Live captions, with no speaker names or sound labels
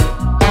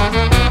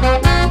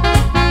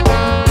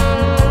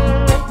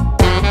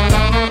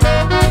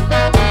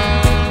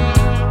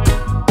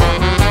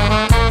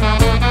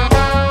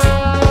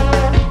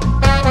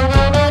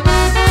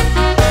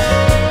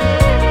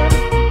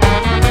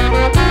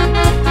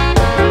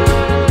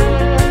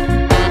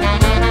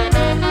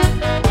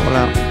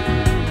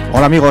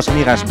Hola amigos,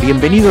 amigas,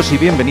 bienvenidos y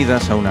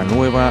bienvenidas a una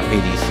nueva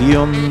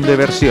edición de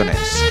Versiones.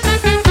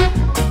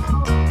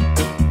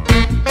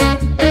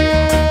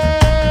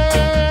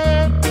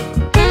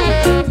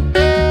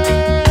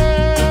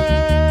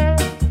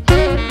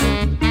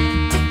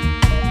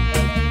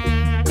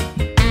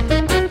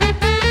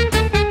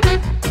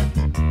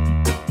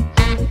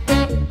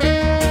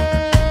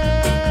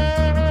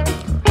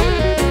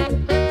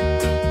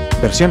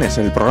 Versiones,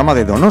 el programa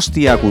de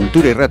Donostia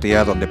Cultura y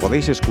Ratia, donde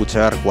podéis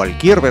escuchar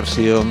cualquier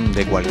versión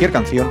de cualquier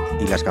canción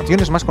y las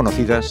canciones más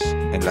conocidas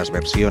en las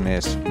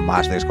versiones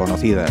más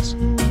desconocidas.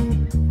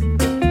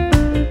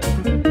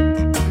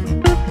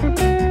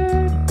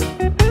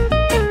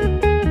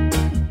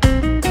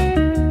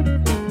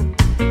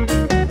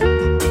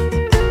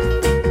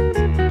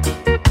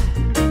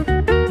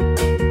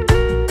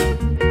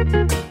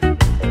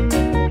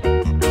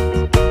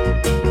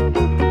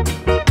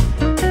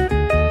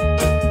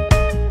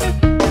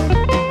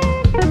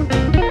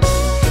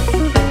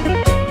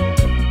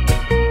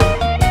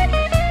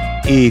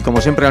 Y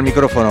como siempre al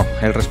micrófono,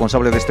 el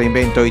responsable de este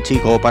invento y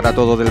chico para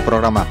todo del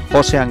programa,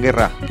 José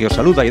Anguerra, que os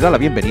saluda y da la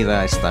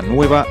bienvenida a esta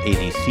nueva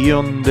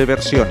edición de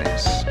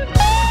Versiones.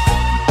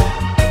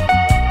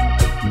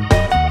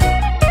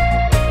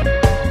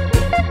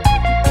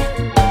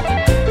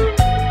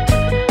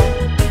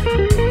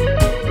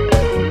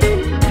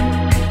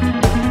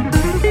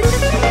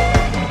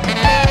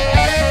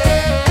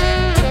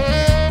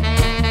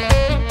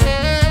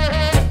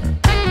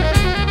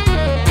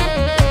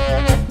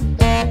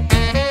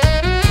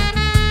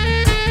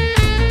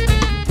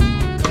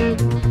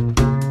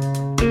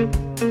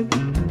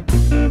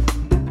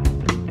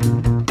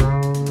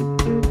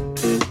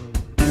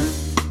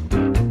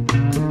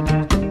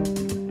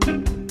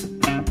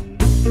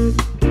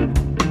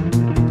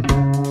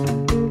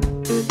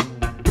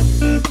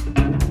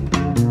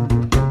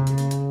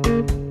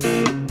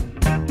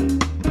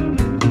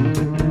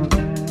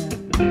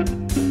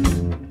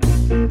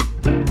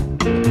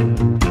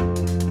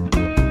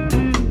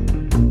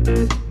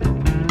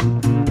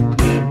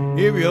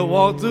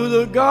 Through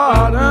the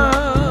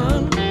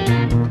garden,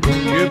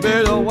 you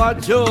better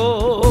watch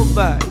your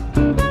back.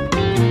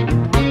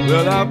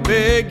 Well, I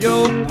beg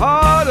your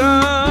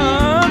pardon,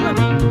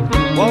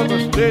 walk a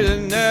straight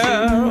and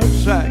narrow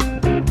track.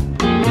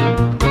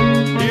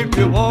 If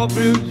you walk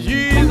with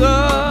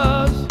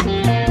Jesus,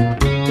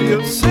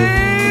 he'll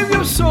save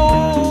your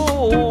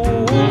soul.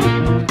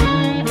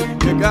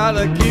 You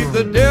gotta keep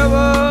the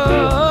devil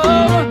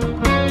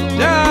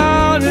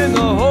down in the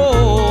hole.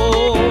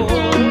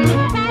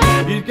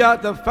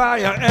 Got the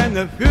fire and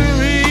the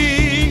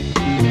fury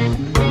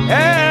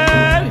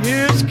at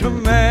his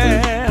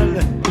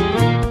command.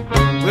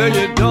 Well,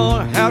 you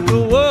don't have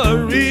to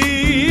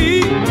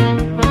worry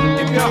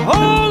if you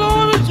hold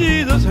on to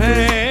Jesus'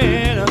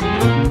 hand.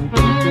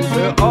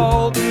 We'll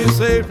all be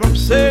safe from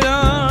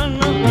Satan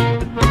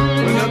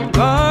when the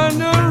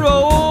thunder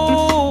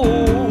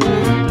rolls.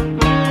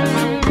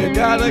 You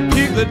gotta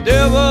keep the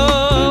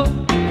devil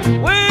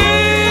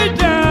way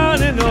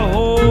down in the hole.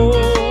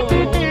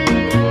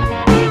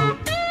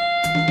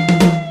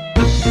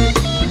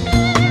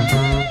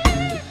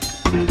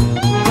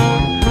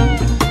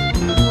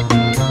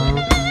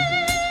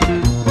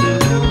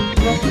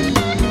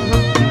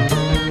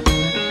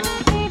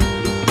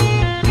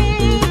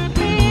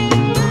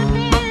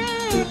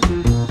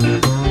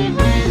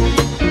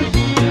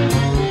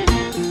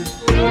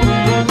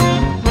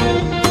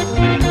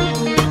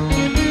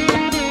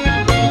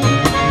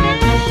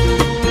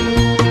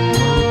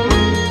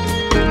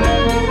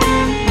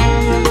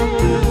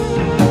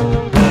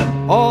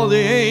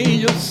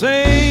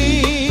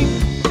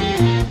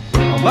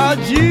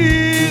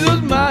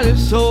 Jesus' mighty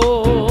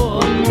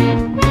sword,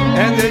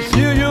 and they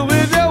shield you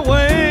with their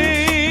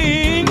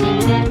wings,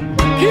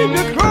 keep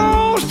you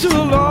close to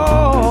the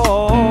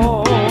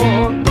Lord.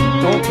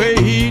 Don't pay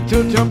heed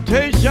to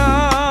temptation,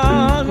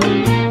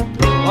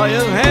 or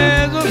his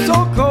hands are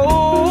so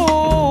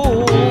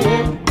cold.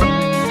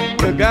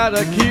 You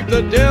gotta keep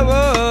the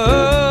devil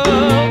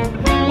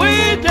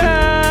way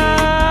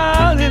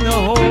down in the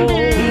hole.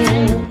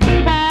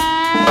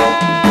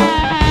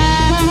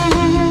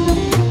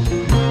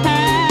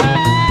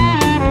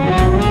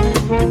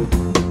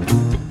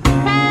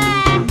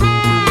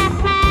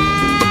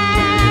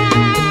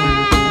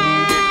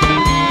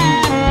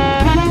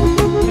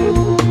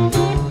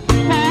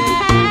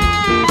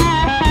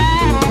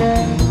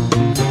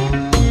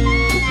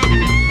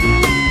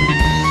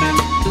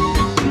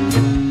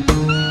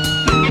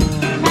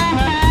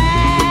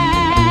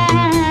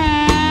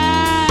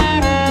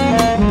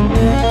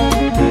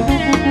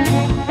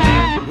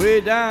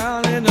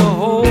 Down in the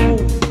hole,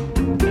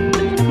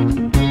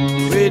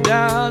 way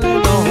down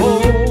in the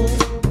hole,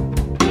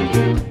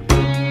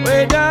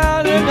 way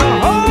down in the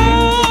hole,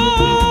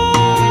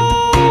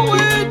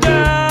 way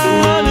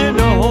down in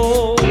the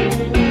hole.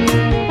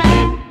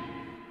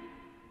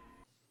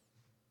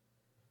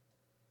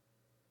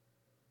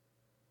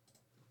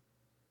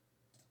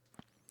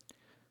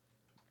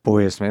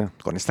 Pues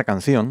con esta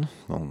canción,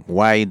 con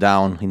Way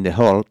Down in the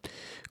Hole,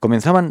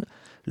 comenzaban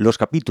los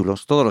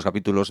capítulos, todos los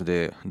capítulos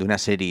de una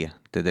serie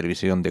de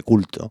televisión de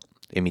culto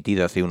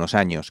emitida hace unos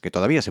años, que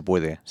todavía se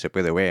puede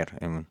ver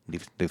en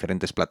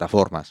diferentes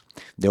plataformas,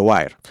 The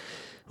Wire,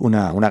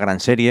 una gran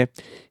serie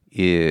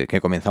que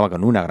comenzaba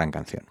con una gran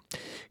canción.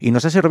 Y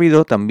nos ha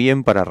servido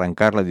también para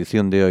arrancar la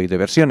edición de hoy de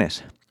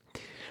versiones.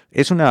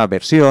 Es una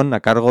versión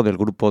a cargo del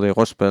grupo de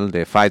gospel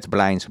The Five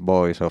Blind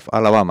Boys of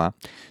Alabama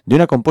de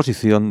una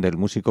composición del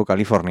músico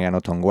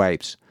californiano Tom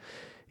Waits.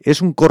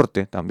 Es un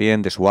corte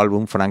también de su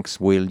álbum Frank's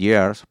Wild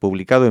Years,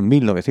 publicado en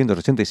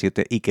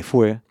 1987 y que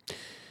fue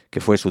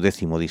su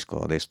 10º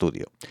disco de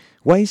estudio.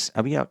 Waits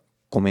había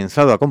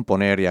comenzado a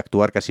componer y a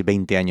actuar casi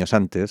 20 años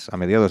antes, a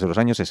mediados de los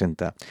años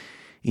 60,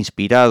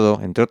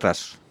 inspirado, entre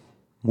otras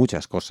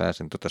muchas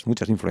cosas, entre otras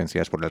muchas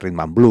influencias, por el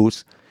rhythm and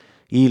blues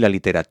y la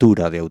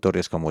literatura de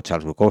autores como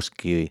Charles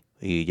Bukowski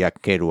y Jack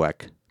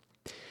Kerouac.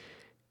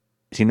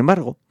 Sin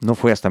embargo, no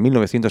fue hasta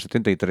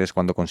 1973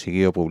 cuando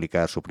consiguió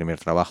publicar su primer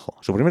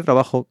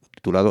trabajo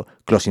titulado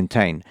Closing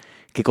Time,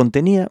 que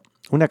contenía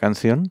una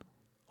canción,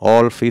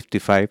 All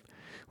 55,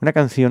 una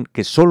canción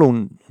que solo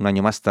un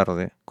año más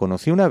tarde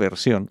conoció una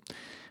versión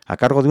a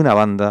cargo de una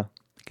banda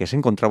que se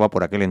encontraba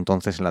por aquel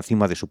entonces en la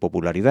cima de su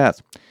popularidad,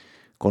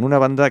 con una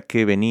banda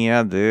que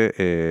venía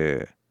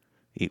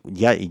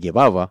y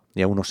llevaba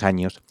ya unos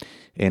años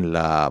en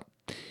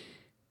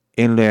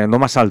lo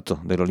más alto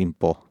del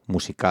Olimpo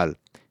musical.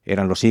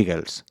 Eran los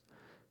Eagles.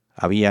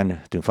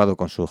 Habían triunfado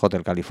con su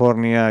Hotel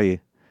California y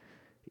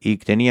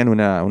tenían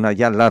una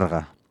ya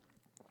larga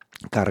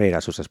carrera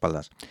a sus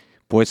espaldas.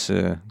 Pues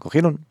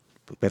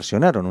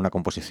versionaron una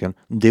composición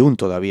de un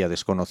todavía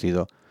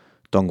desconocido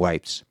Tom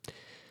Waits.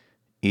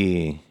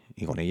 Y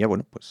con ella,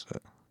 bueno, pues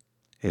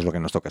es lo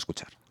que nos toca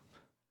escuchar.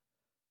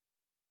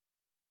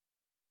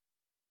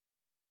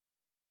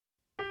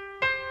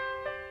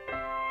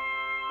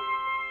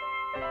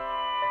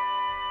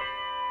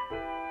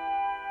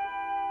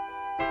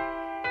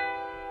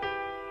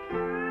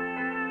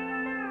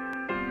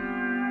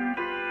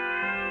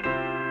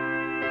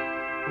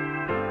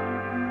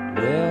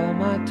 Well,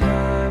 my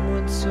time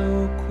went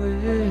so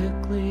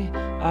quickly,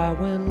 I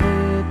went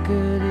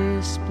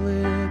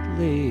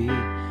lickety-splitly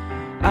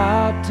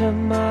out to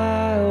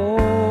my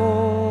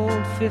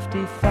old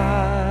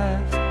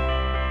 55.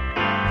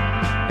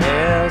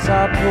 As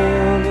I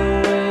pulled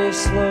away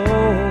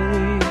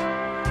slowly,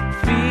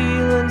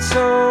 feeling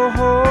so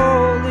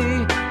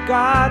holy,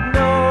 God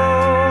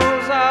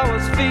knows I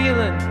was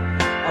feeling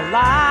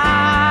alive.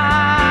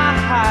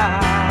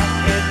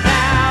 And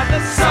now the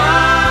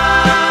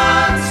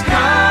sun's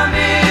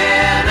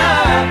coming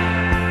up,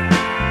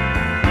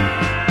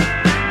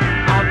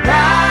 I'm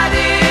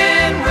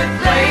riding with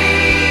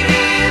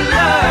Lady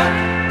Luck.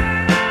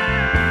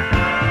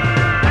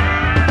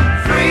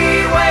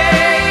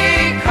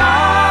 Freeway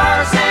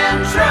cars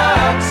and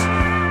trucks,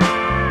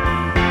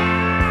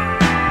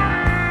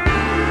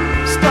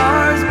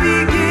 stars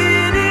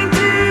beginning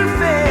to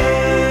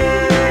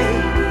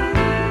fade,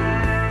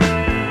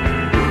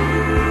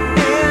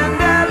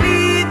 and I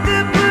lead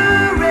the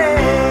parade,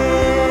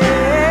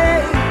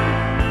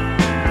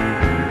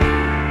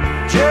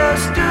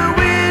 just a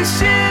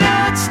wishing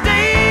I'd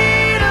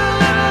stayed a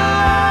little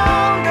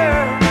longer.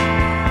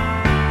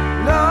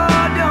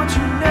 Lord, don't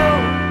you know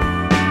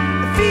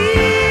the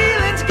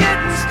feeling's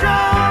getting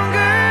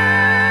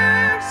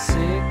stronger.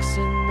 6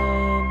 in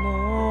the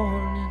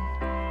morning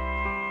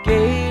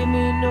gave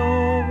me no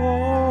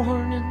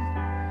warning,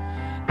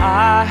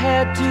 I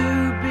had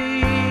to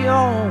be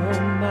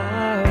on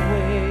my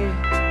way.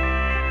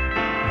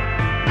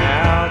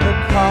 Now the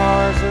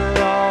cars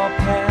are all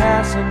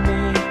passing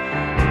me,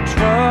 the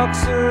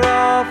trucks are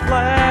all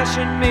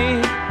flashing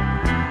me,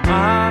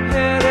 I'm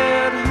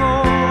headed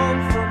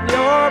home from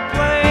your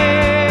place.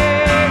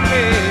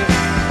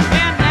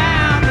 And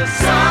now the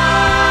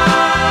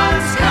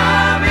sun's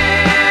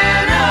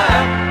coming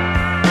up,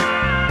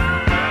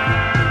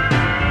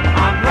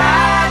 I'm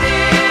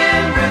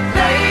riding with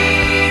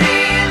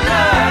Lady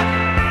Luck.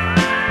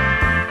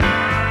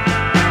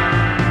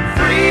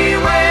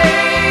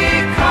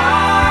 Freeway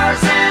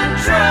cars and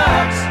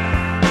trucks,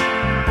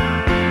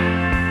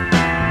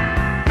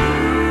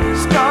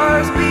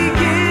 stars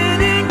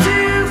beginning to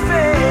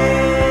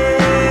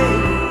fade,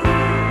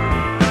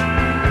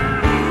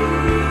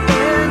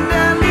 and I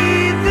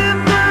lead the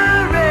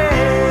parade,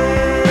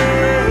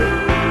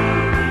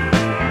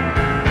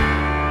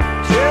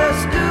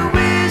 just a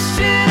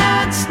wishing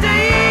I'd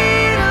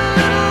stayed a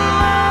little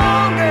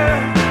longer.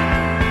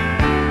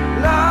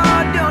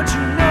 Lord, don't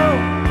you know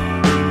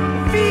the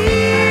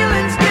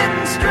feeling's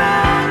getting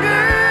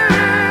stronger.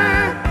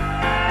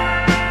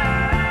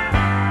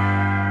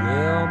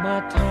 Well,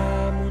 my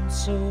time went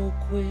so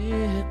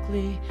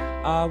quickly,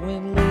 I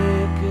went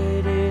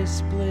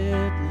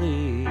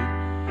lickety-splitly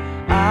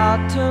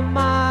out to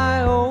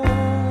my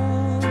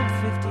old 55.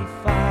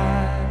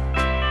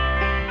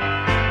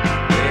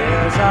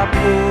 As I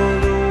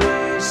pulled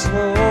away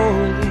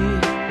slowly,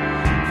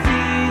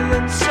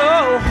 feeling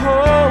so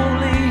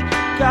holy,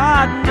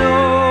 God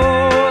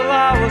knows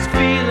I was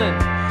feeling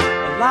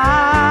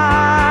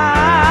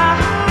alive.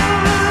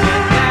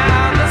 And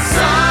now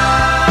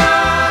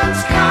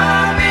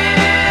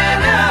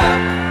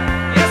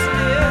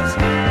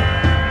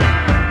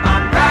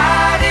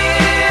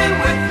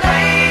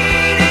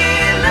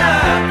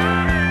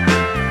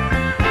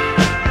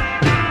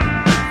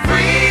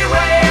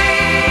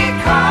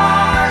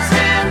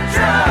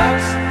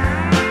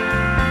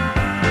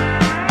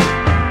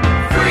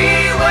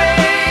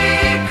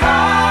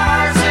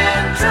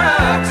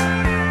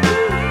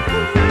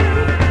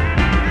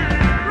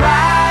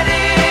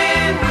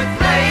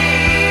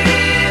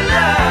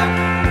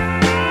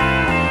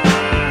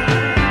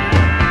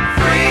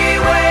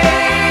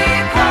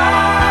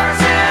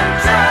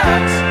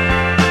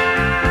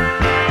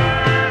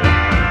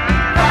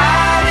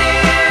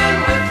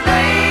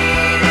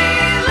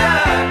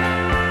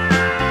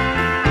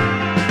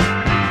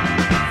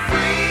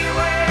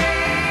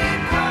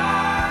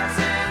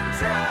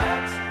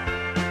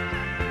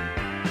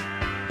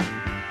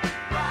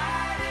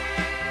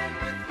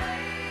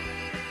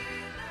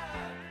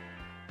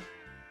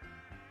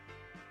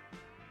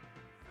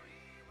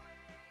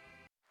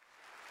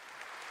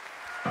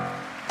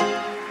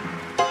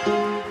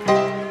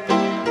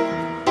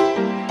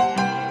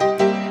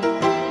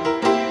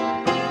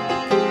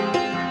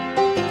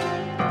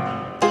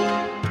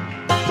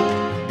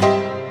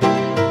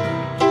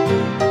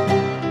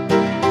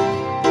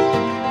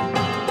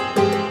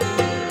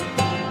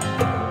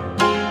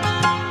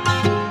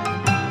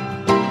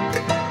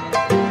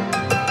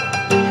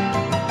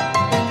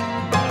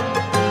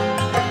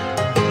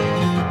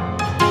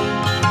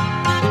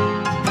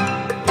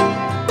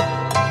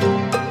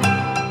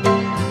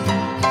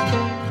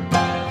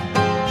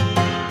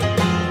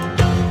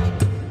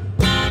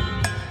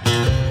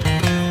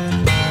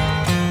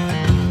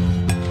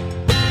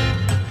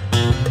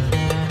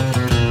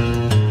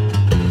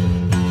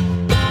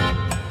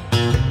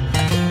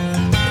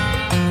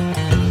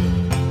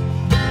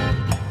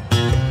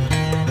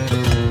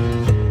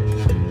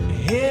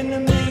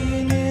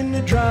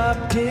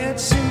dead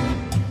suit,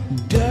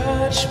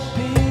 Dutch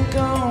pink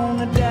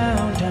on a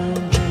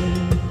downtown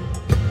train.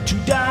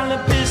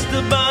 $2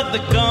 pistol, but the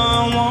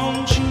gun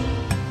won't shoot.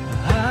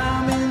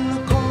 I'm in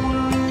the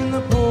corner in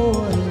the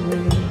pouring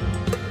rain.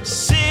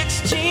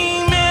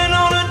 16 men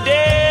on a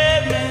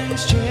dead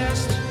man's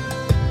chest.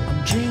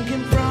 I'm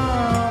drinking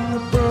from the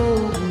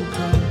broken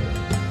cup.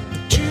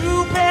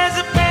 2 pairs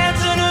of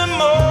pants and a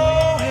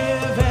mohair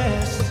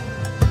vest.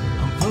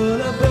 I'm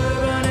full of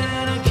bourbon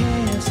and I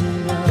can't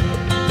stand up.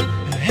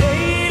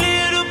 Hey,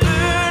 little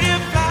bird, you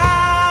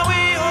fly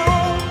away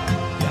home.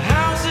 Your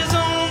house is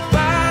on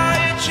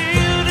fire, your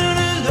children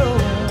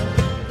alone.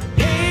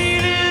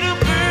 Hey, little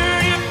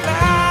bird, you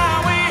fly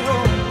away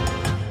home.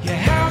 Your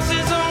house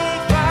is on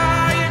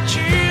fire, your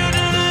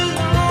children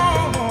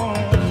alone.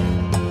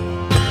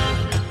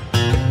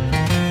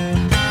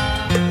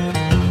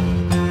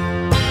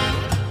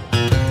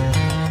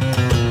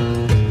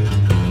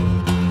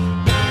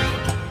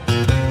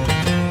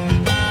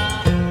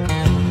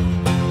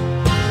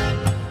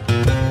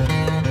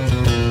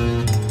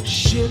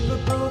 Shipper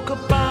broke a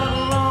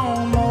bottle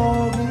on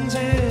Morgan's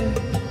head.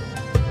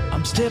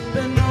 I'm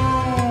stepping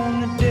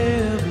on the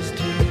devil's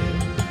tail.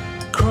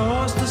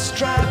 Across the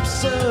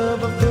stripes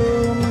of a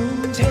full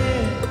moon's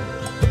head.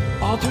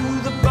 All through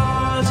the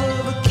bars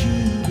of a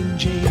Cuban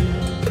jail.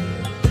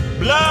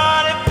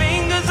 Bloody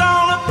fingers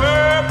on a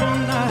purple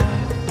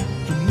night.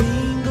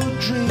 Flamingo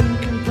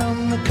drinking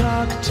from the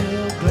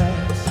cocktail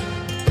glass.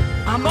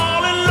 I'm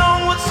all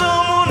alone with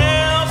someone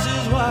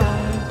else's wife.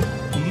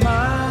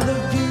 My the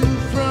view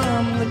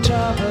from the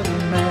top of the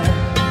map.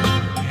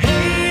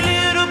 Hey,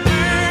 little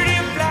bird,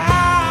 you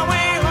fly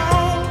away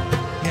home.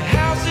 Your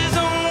house is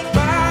on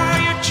fire,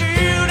 your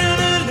children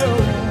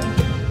alone.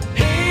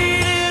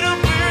 Hey, little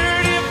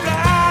bird, you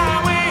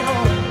fly away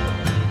home.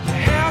 Your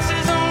house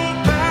is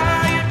on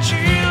fire, your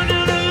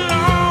children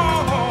alone.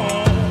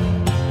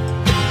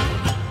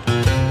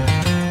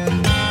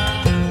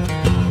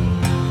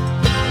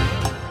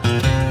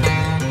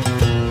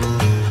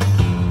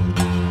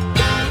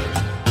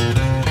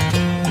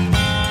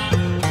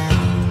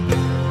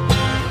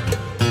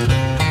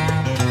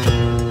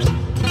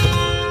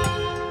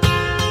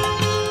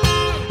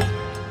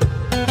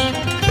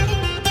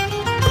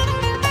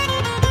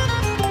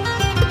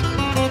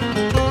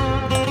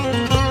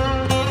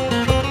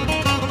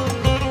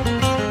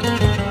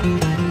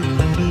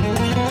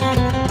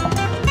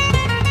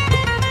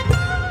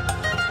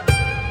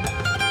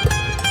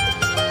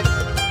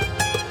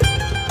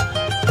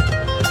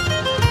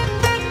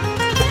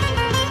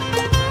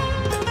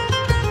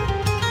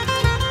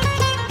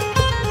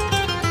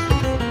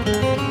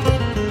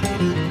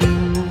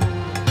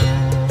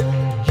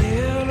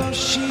 Yellow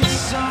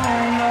sheets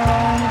on the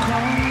Hong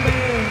Kong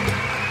bed.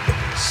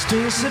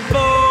 Stacy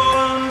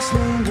Bowen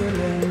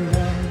Slingerland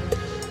right.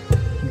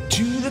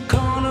 To the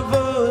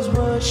carnival's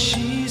what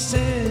she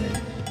said.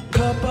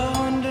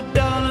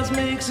 $200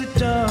 makes it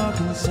dark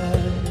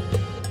inside.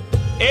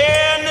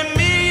 And $1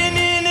 million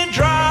in a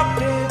drop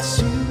dead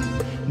suit.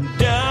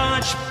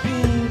 Dutch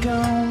pink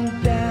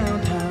on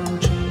downtown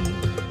train.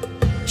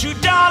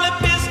 $2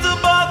 pistol,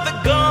 but the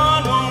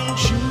gun won't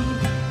shoot.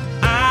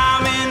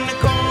 I'm in the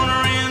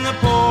corner in the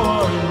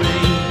pouring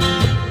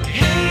rain.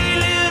 Hey,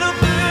 little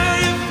bird,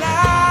 you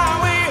fly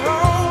away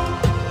home.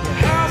 Your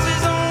house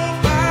is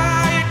on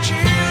fire, your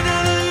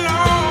children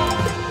alone.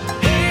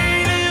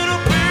 Hey,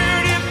 little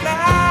bird, you fly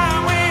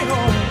away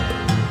home.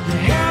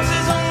 Your house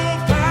is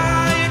on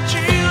fire, your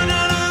children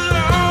alone.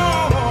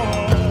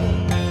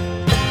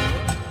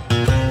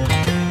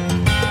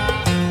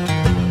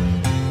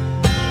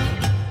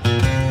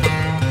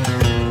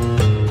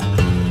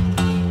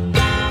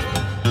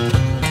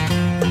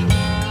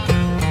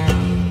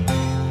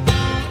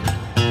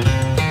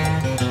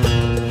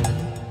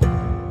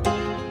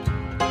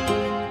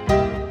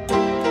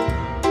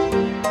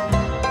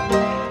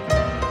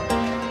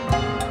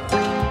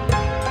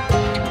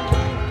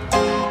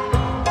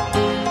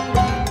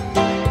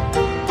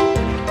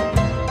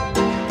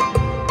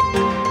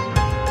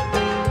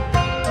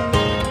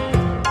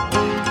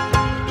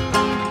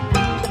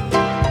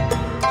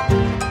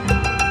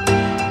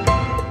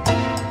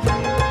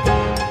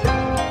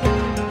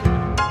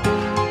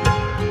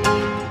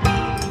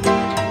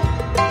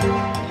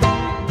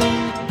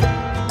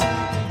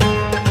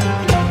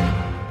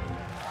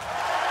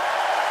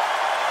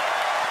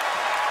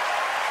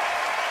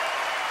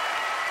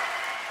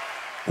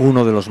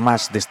 Uno de los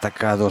más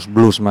destacados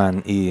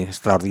bluesman y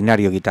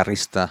extraordinario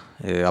guitarrista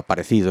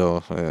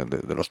aparecido,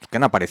 de los que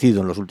han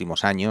aparecido en los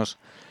últimos años,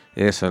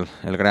 es el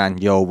gran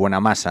Joe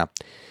Bonamassa,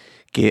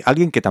 que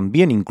alguien que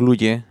también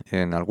incluye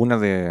en alguna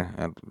de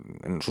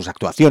sus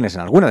actuaciones,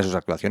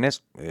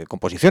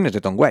 composiciones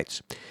de Tom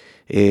Waits.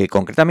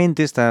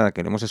 Concretamente esta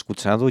que hemos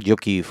escuchado,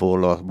 Jockey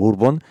Full of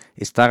Bourbon,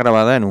 está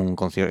grabada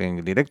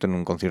en directo en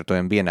un concierto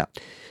en Viena.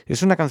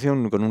 Es una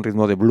canción con un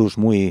ritmo de blues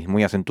muy,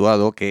 muy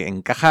acentuado que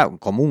encaja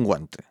como un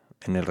guante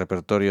en el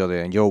repertorio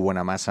de Joe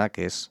Bonamassa,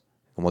 que es,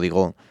 como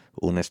digo,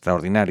 un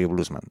extraordinario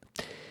bluesman.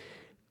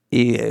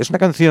 Y es una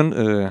canción,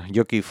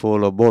 Jockey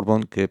Full of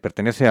Bourbon, que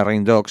pertenece a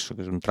Rain Dogs,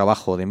 que es un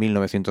trabajo de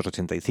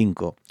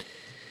 1985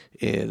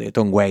 de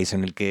Tom Waits,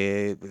 en el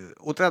que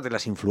otra de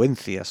las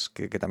influencias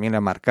que también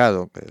ha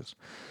marcado,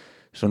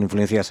 son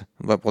influencias,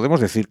 podemos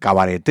decir,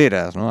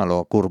 cabareteras, ¿no? A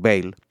lo Kurt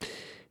Weill,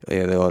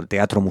 del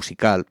teatro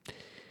musical,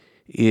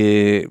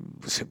 y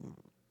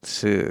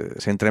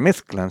se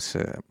entremezclan,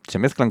 se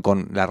mezclan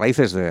con las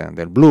raíces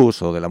del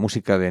blues o de la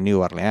música de New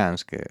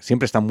Orleans, que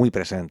siempre están muy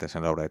presentes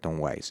en la obra de Tom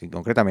Waits, y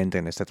concretamente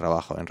en este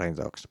trabajo, en Rain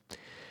Dogs.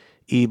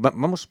 Y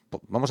vamos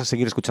a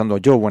seguir escuchando a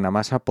Joe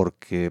Bonamassa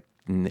porque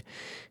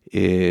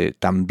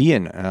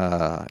también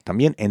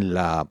en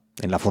la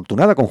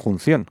afortunada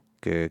conjunción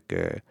que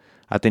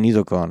ha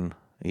tenido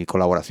y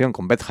colaboración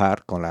con Beth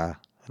Hart, con la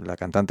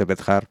cantante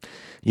Beth Hart,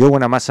 Joe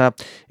Bonamassa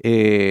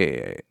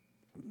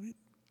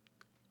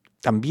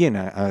también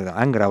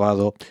han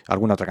grabado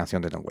alguna otra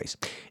canción de Tom Waits.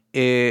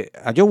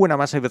 A Joe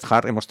Bonamassa y Beth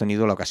Hart hemos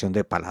tenido la ocasión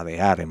de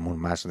paladear en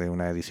más de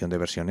una edición de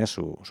versiones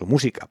su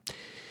música.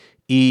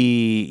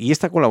 Y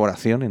esta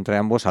colaboración entre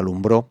ambos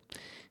alumbró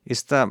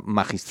esta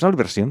magistral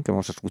versión que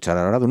vamos a escuchar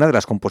ahora de una de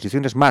las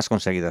composiciones más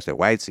conseguidas de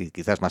Waits y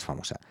quizás más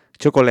famosa,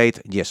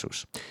 Chocolate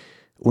Jesus.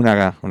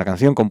 Una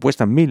canción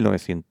compuesta en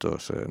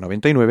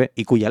 1999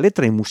 y cuya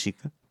letra y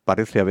música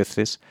parece a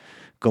veces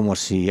como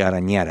si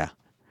arañara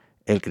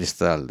el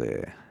cristal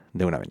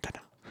de una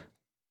ventana.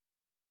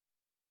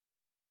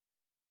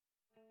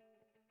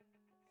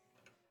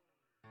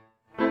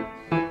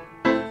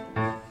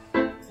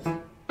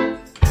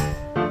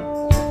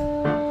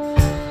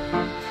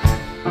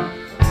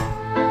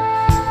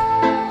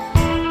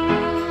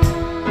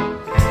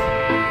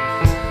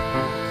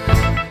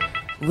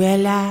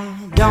 Well,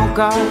 I don't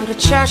go to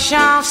church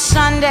on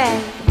Sunday,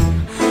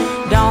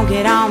 don't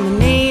get on my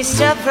knees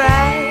to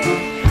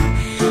pray,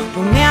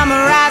 don't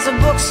memorize the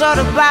books or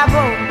the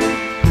Bible,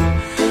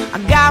 I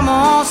got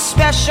my own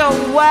special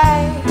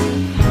way.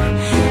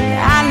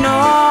 I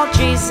know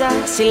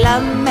Jesus, He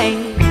loved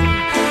me,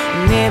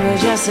 maybe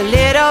just a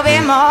little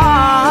bit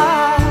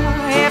more.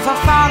 If I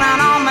fall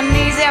down on my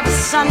knees every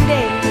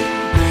Sunday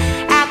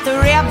at the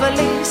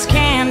Revelings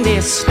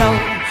candy store,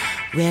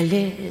 well,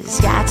 it's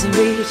got to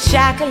be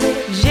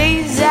chocolate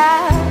Jesus,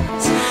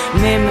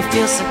 made me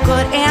feel so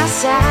good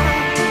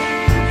inside.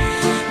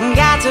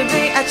 Got to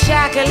be a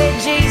chocolate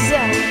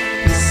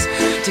Jesus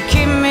to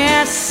keep me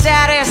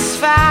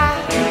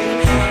satisfied.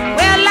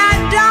 Well, I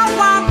don't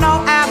want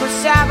no apple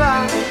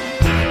cider,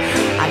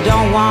 I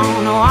don't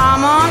want no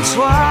almond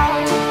swirl.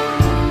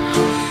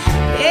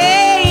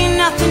 Ain't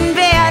nothing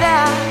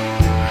better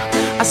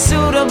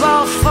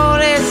suitable for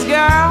this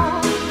girl.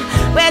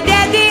 Well,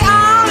 they're the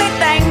only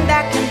thing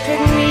that can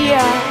pick me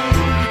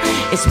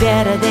up. It's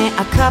better than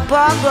a cup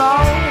of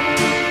gold.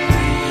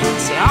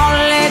 It's the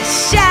only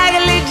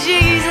chocolate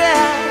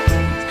Jesus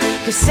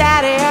could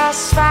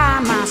satisfy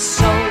my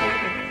soul.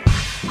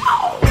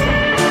 Oh.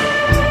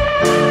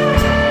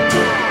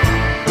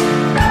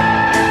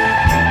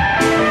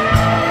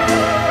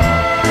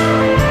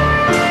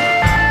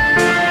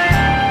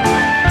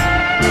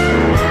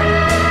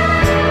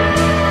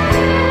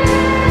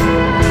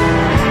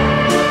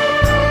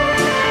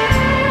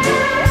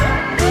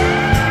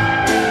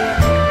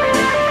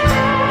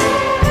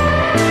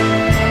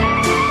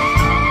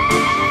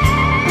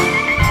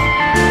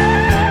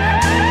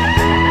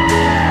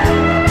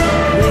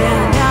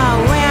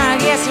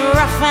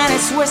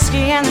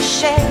 Whiskey in the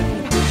shade,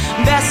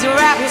 best to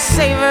wrap your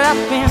savor up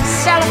in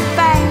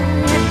cellophane.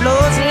 It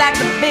blows like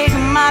the big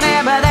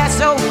money, but that's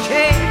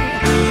okay.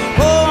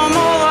 Oh, I'm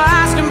over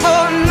asking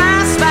for a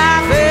nice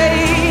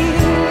buffet.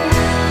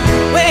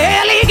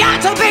 Well, you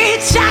got to be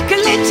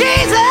chocolate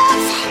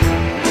Jesus,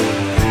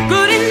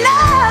 good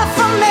enough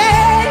for me.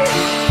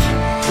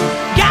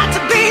 Got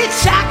to be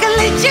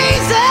chocolate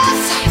Jesus,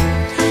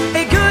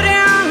 good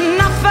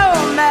enough for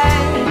me.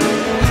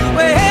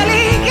 Well,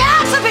 you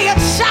got to be a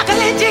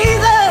chocolate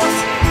Jesus,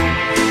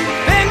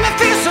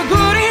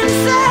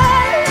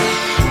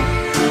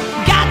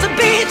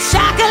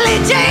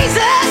 chocolate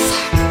Jesus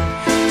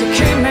to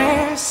keep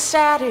me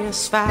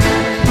satisfied.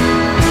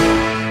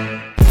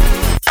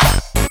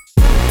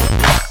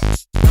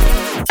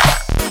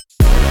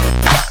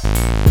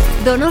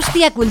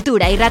 Donostia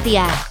kultura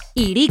irratia,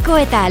 hiriko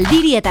eta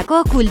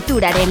aldirietako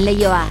kulturaren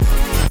leioa.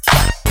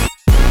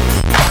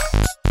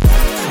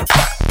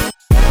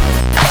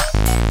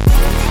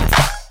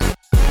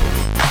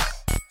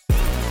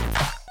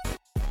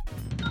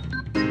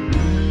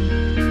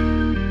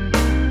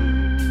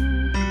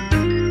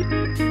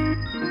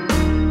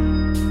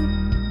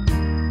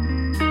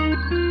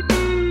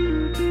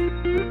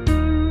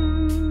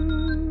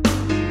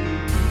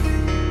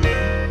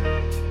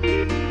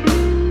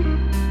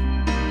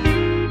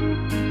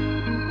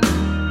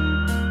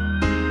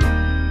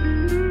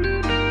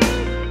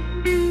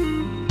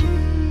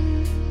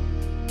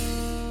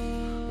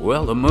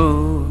 Well, the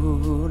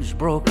moon is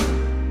broken,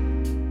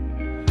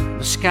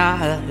 the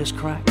sky is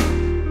cracked.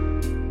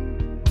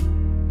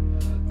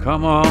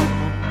 Come on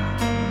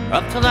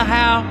up to the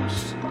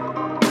house.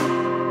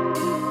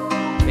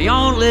 The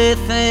only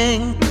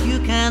thing you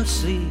can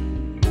see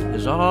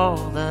is all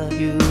that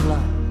you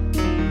like.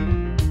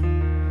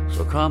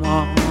 So come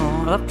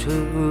on up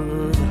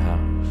to the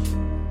house.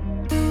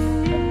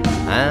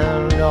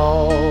 And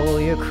all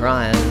your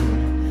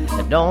crying,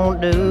 it don't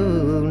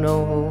do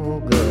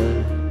no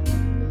good.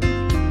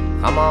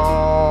 Come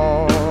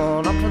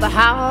on up to the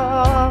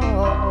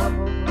house.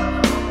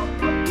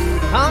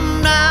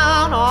 Come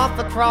down off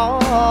the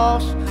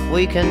cross,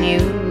 we can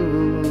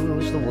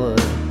use the wood.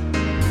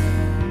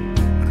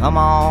 Come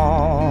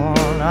on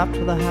up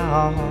to the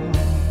house.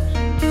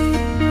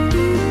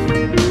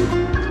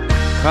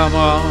 Come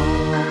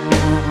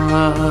on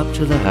up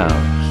to the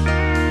house.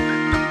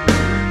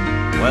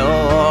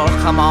 Well,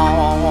 come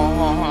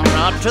on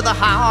up to the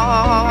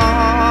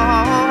house.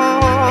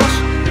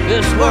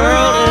 This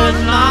world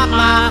is not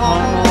my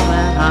home,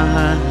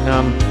 and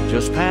I'm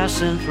just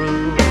passing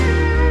through.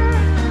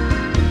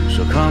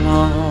 So come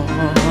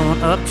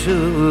on up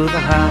to the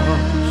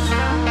house.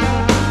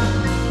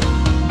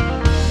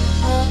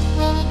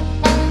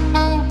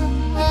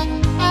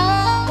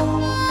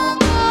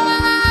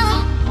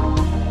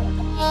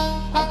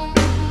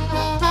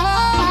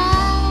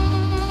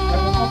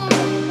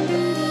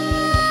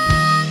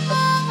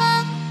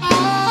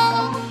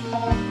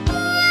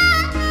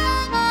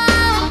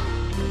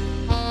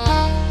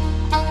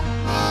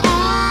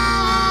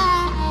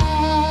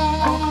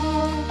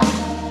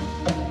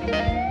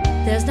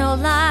 There's no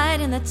light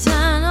in the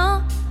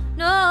tunnel,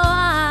 no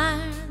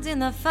irons in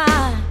the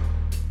fire.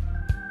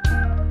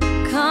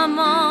 Come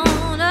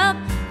on up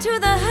to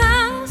the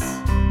house,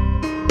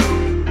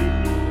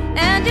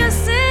 and you're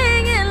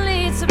singing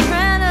lead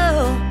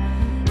soprano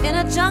in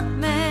a junk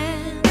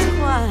man's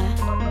choir.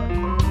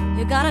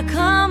 You gotta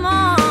come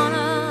on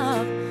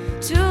up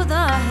to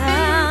the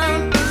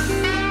house.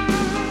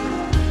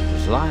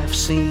 Does life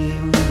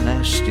seem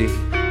nasty,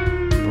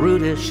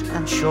 brutish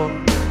and short?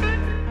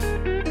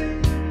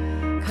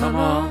 Come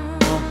on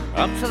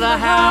up to the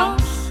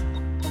house.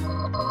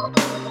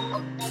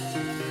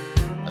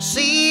 The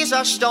seas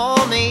are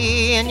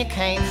stormy and you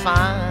can't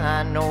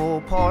find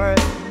no port.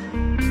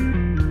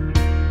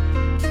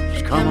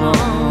 Just come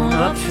on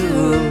up to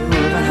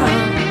the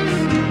house.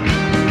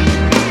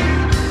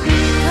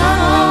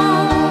 Come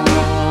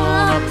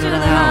on up to the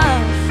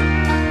house.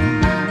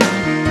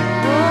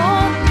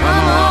 Oh,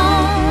 come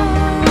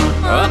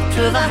on Up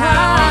to the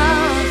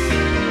house.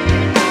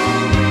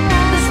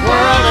 This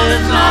world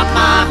is not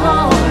my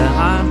home, and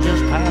I'm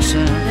just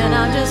passing through. and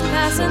I'm just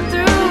passing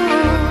through.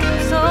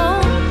 So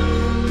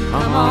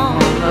Come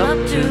on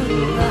up to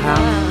the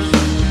house.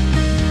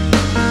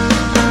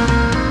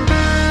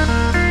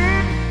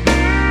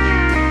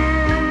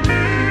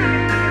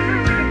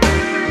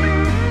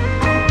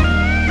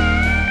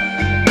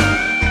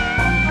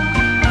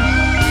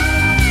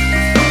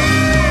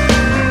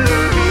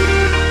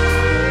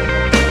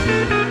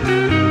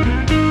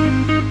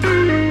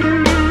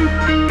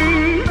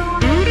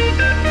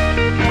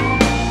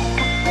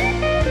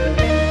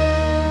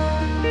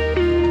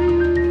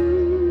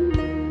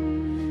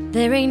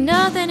 there ain't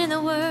nothing in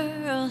the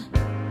world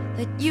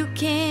that you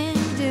can't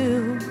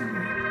do.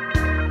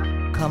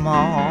 Come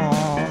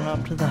on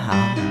up to the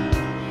house.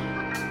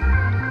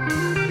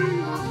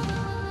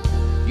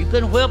 You've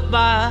been whipped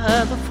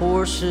by the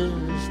forces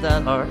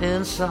that are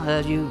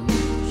inside you.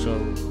 So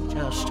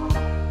just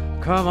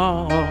come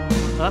on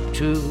up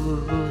to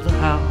the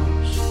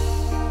house.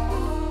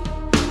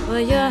 Well,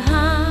 you're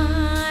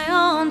high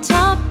on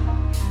top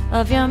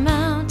of your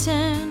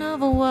mountain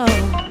of a woe.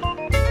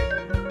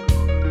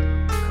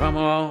 Come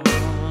on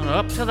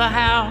up to the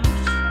house.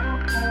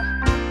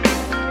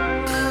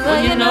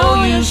 Well, you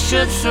know you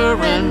should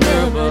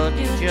surrender, but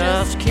you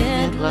just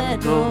can't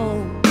let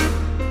go.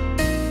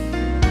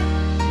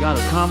 You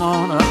gotta come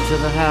on up to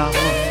the house.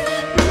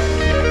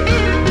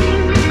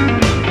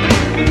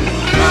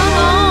 Come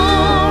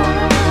on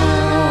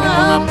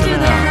up to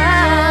the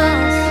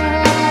house.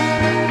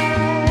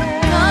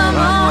 Come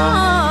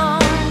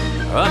on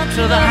Up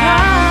to the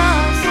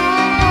house.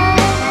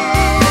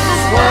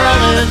 This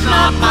World is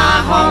not my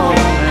home,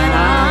 and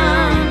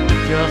I'm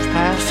just just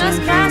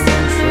passing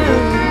passing through.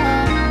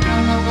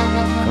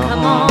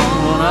 Come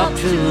on up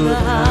to the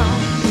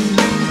house.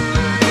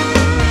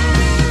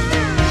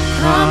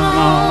 Come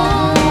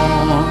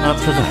on up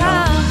to the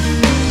house.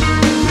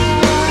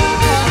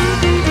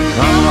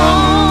 Come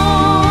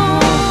on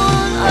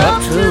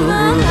up to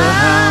the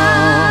house.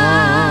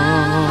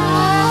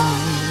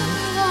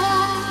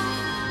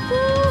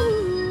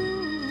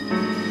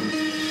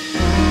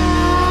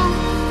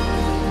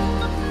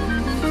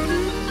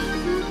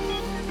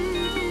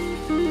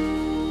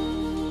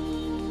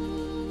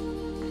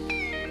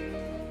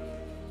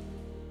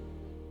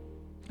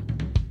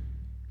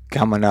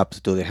 Coming Up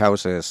to the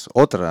House es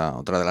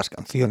otra de las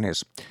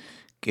canciones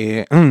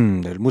que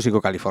del músico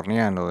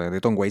californiano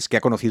de Tom Waits, que ha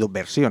conocido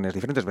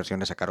diferentes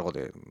versiones a cargo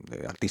de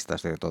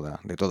artistas de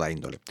toda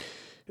índole.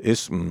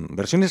 Es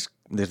versiones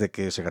desde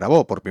que se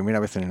grabó por primera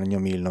vez en el año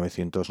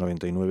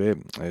 1999,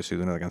 ha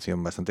sido una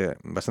canción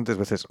bastantes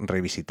veces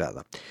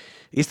revisitada.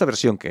 Y esta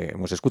versión que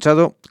hemos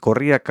escuchado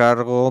corría a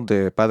cargo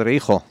de padre e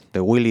hijo,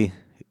 de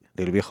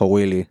del viejo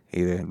Willie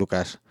y de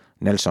Lucas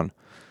Nelson,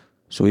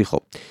 su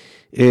hijo,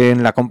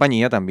 en la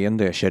compañía también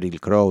de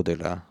Sheryl Crow, de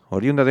la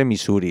oriunda de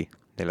Missouri,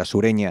 de la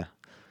sureña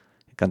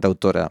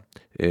cantautora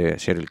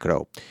Sheryl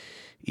Crow.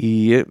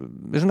 Y es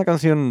una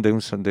canción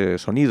de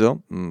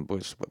sonido,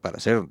 pues para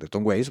ser de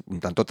Tom Waits, un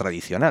tanto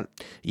tradicional.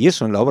 Y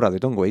eso en la obra de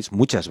Tom Waits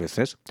muchas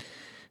veces,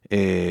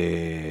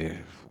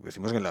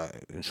 decimos que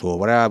en su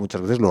obra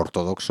muchas veces lo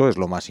ortodoxo es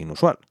lo más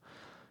inusual.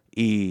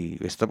 Y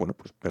esto, bueno,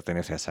 pues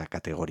pertenece a esa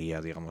categoría,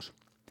 digamos,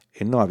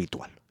 no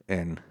habitual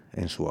en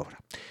su obra.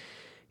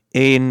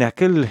 En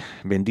aquel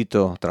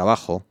bendito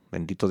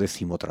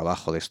décimo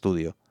trabajo de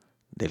estudio,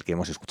 del que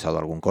hemos escuchado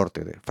algún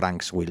corte, de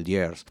Frank's Wild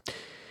Years,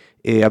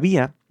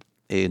 había,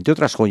 entre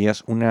otras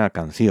joyas, una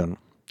canción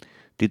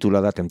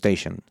titulada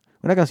Temptation,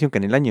 una canción que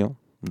en el año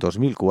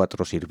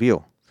 2004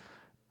 sirvió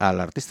a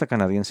la artista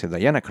canadiense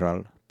Diana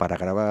Krall para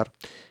grabar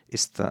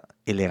esta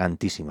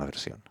elegantísima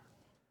versión.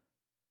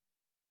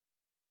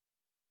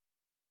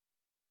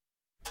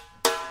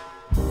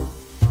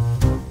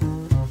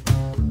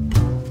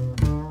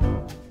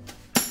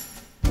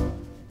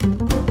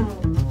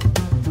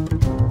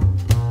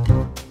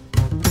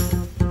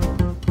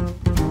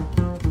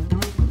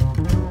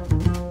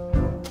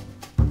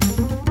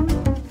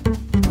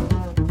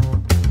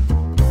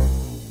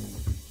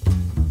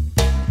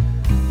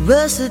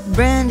 Russet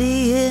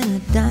brandy in a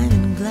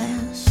diamond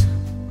glass.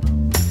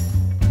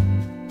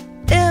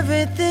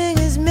 Everything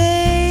is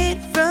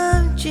made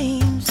from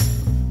dreams.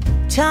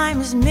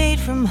 Time is made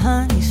from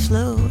honey,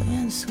 slow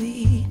and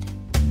sweet.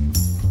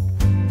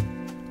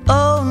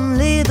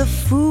 Only the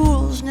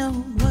fools know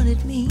what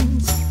it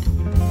means.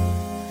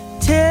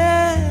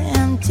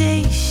 Temptation,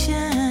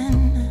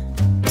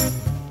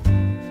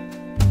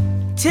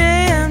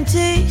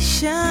 temptation,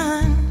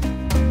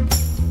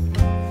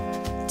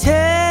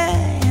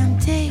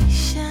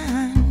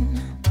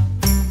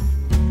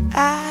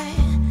 I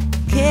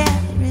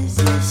can't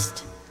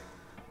resist.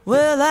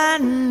 Well, I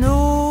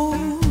know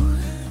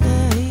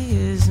that he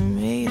is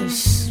made of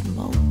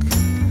smoke,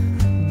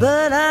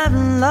 but I've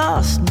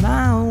lost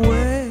my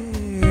way.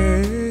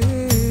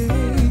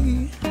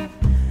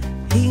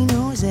 He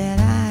knows that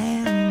I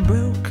am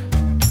broke,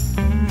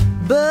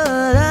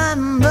 but I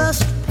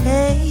must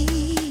pay.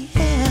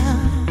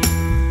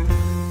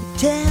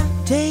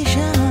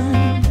 Temptation.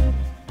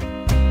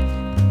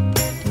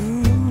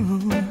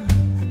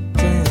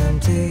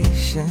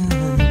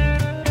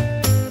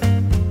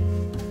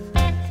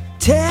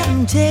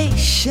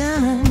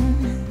 Temptation,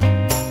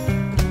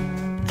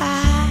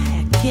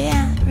 I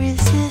can't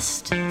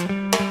resist.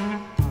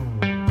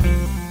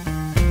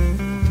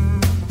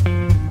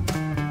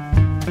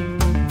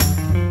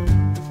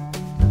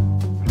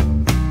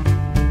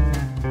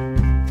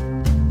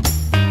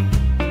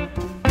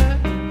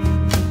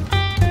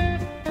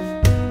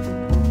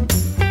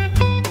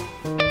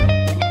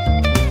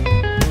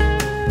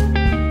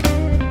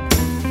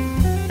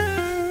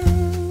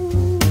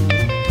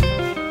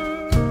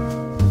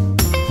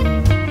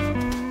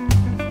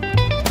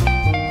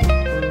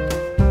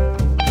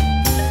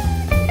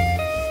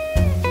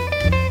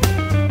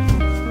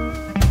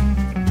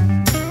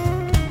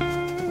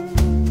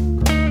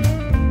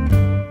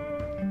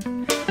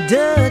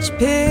 Dutch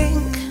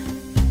pink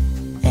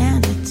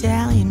and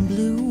Italian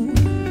blue.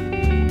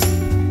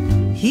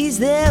 He's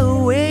there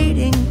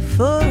waiting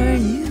for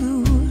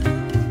you.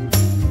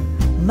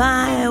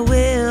 My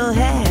will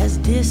has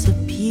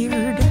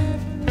disappeared.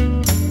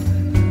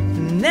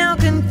 Now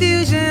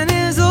confusion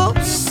is oh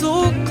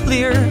so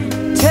clear.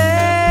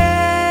 Temptation,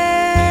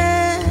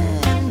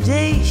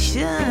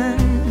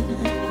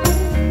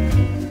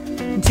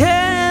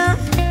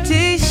 temptation,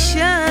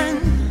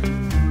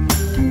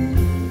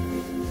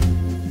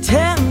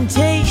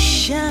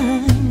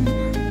 temptation,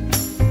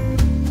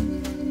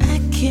 I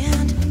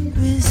can't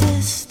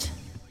resist.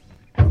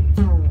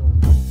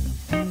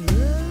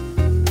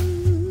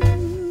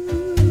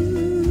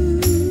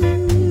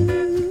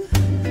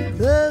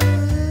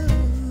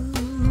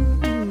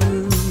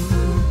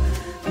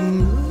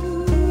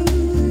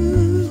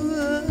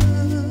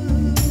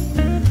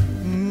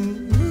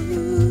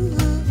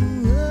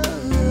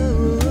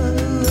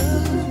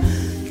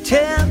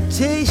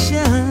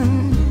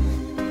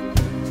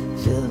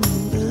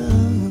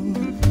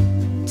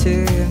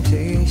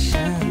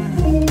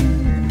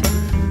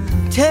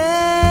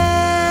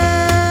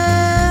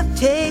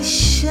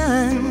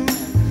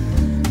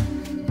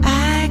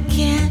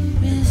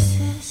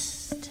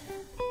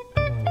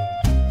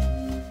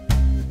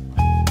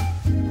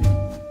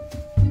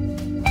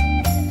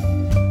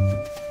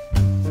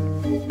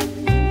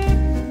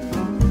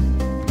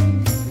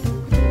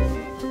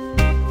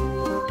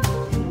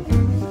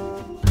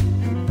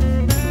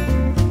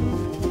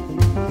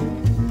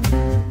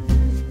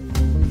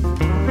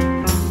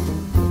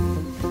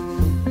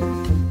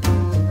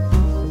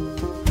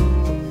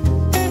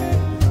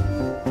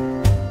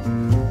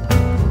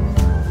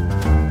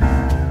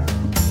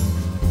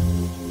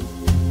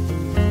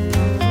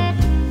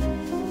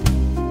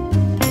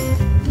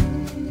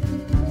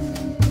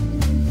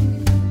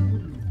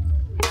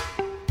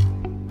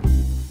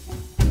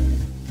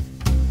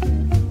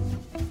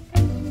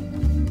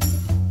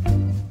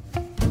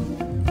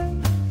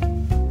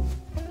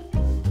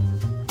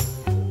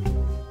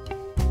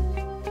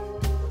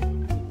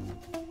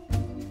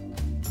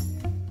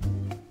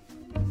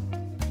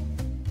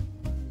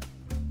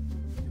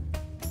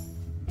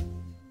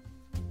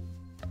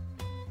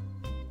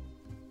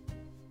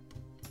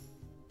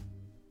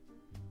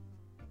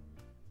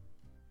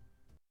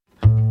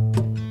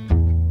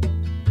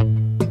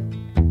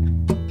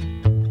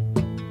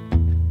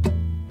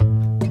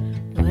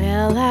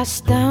 I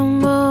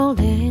stumbled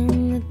in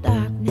the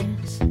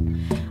darkness.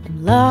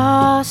 I'm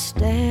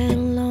lost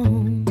and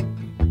alone.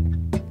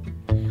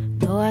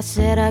 Though I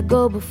said I'd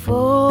go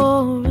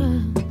before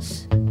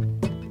us,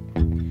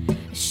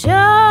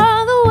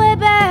 show the way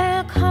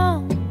back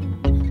home.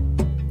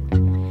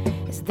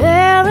 Is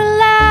there a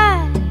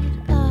light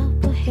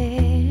up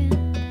ahead?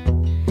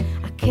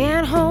 I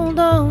can't hold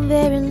on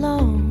very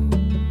long.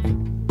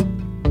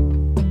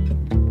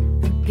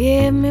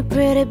 Forgive me,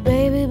 pretty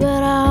baby,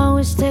 but I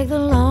always take the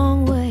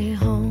long way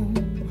home.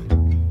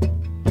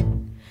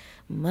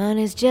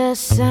 Money's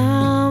just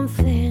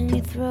something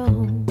you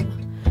throw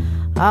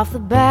off the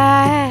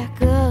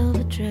back of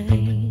a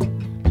train.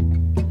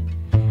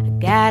 I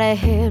got a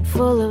head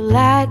full of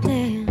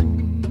lightning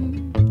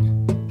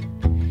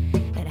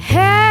and a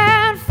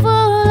head full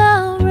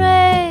of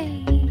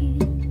rain.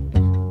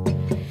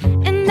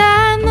 And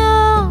I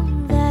know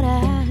that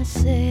I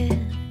said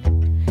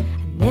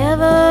I'd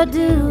never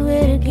do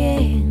it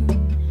again.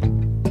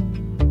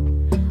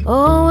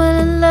 Oh, well,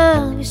 I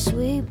love you,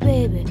 sweet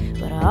baby,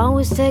 but I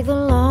always take the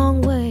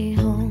long way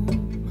home.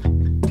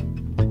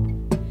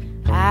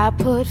 I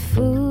put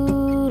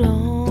food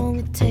on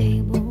the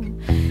table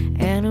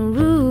and a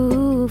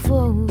roof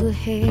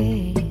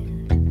overhead,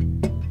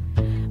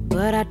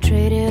 but I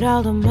traded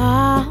all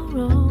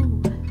tomorrow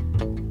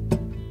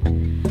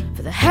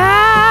for the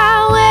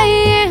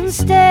highway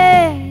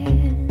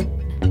instead.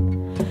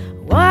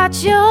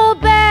 Watch your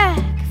back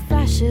if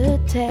I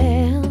should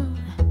tell.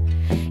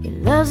 Your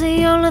love's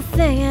the only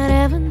thing I'd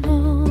ever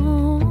known.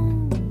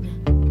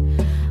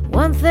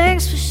 One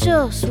thing's for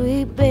sure,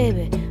 sweet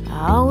baby,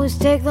 I always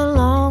take the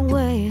long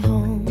way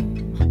home.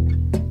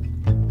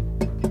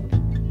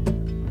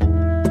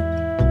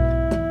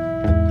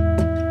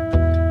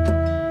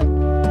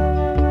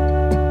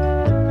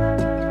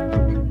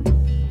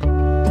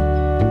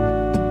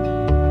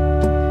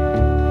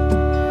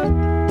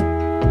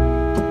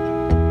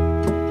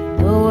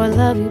 Oh, I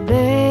love you,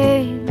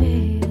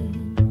 baby,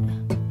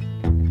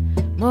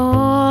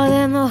 more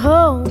than the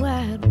whole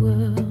wide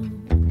world.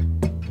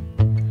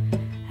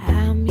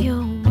 I'm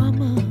your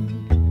woman.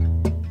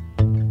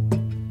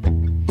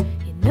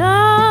 You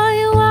know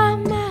you are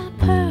my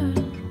pearl.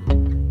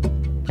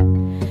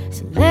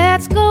 So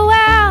let's go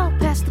out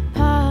past the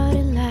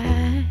party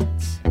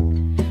lights,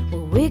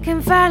 where we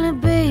can finally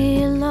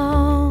be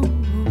alone.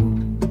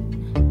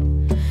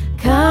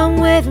 Come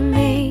with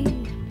me,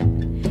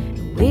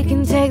 and we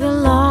can take the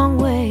long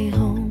way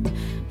home.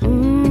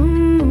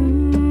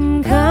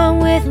 Come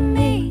with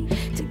me,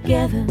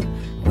 together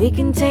we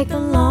can take the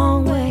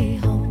long way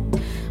home.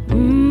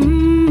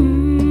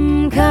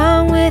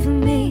 Come with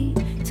me,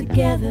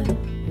 together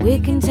we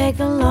can take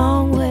the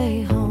long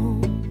way home.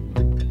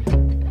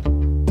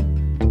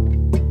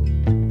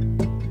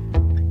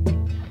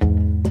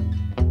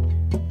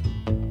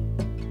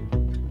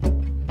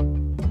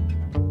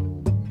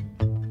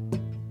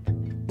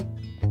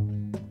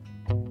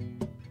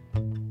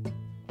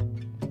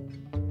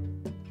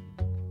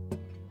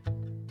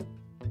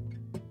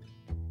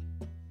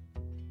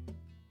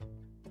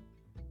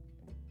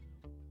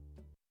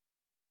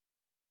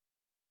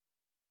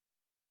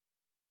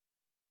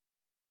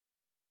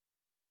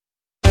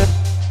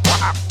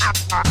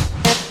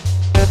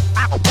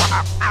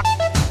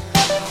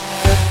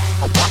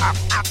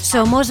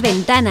 Somos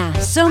ventana,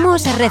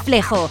 somos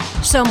reflejo,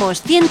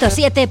 somos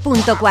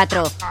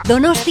 107.4,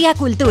 Donostia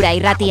Kultura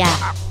Irratia.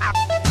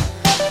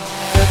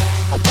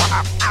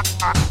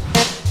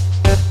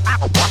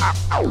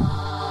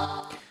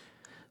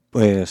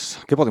 Pues,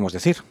 ¿qué podemos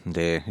decir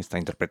de esta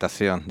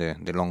interpretación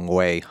de Long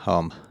Way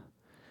Home?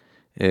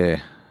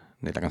 De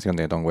la canción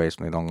de Long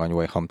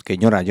Way Home, que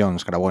Norah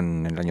Jones grabó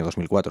en el año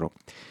 2004,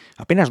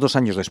 apenas 2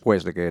 años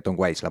después de que Tom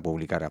Waits la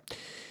publicara.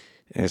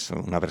 Es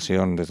una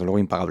versión, desde luego,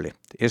 impagable.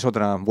 Es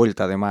otra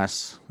vuelta,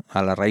 además,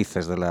 a las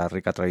raíces de la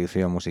rica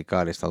tradición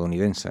musical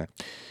estadounidense,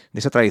 de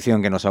esa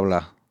tradición que nos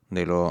habla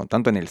de lo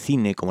tanto en el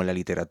cine como en la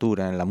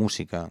literatura, en la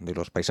música, de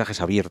los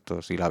paisajes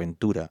abiertos y la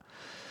aventura,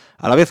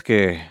 a la vez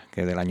que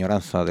de la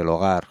añoranza del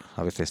hogar,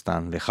 a veces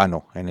tan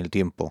lejano en el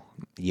tiempo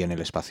y en el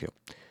espacio.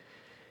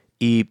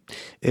 Y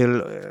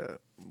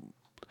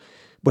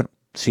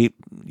sí,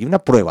 y una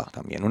prueba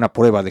también, una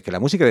prueba de que la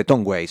música de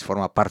Tom Waits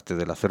forma parte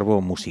del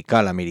acervo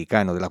musical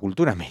americano, de la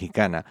cultura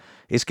americana,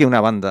 es que una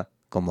banda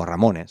como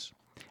Ramones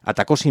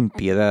atacó sin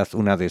piedad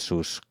una de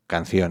sus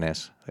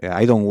canciones,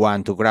 I Don't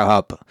Want to Grow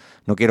Up,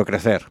 no quiero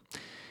crecer.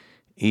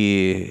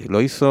 Y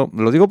lo hizo,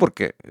 lo digo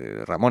porque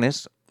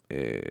Ramones,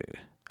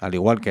 al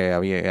igual que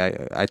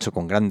ha hecho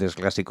con grandes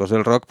clásicos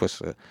del rock,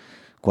 pues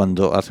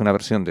cuando hace una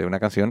versión de una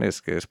canción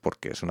es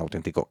porque es un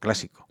auténtico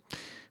clásico.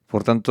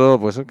 Por tanto,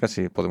 pues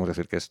casi podemos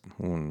decir que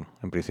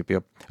en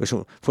principio,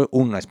 fue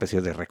una especie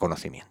de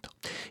reconocimiento.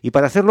 Y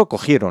para hacerlo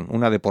cogieron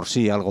una de por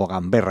sí algo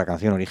gamberra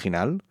canción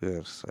original, que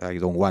es I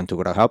Don't Want to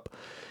Grow Up,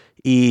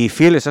 y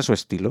fieles a su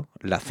estilo,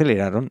 la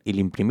aceleraron y le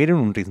imprimieron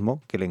un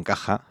ritmo que le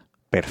encaja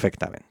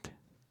perfectamente.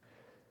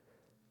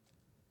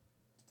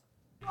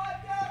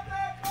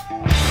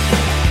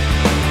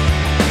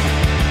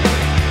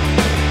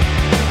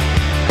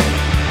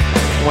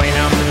 When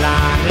I'm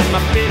lying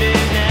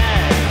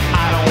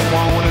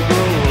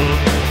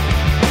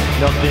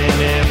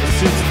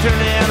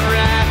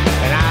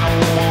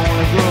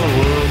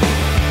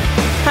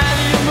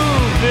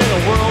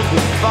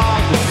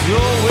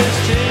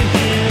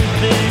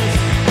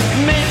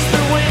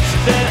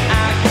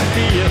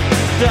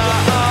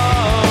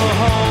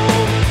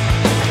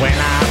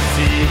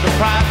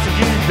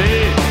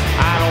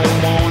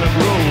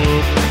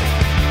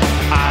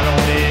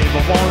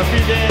wanna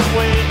be that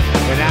way,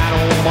 and I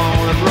don't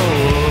wanna grow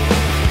up.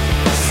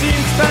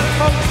 Seems that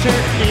folks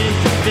turn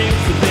into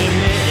things that they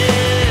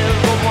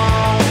never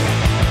want.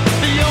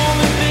 The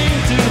only thing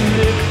to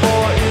live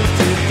for is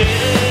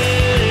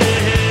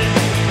today.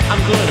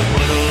 I'm gonna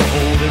put a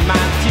hole in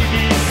my TV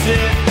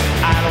set.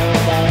 I don't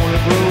wanna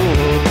grow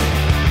up.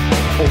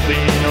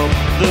 Open up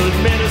the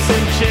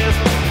medicine chest.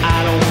 I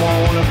don't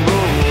wanna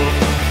grow up.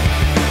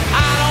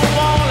 I don't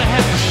wanna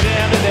have to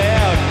shout it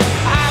out.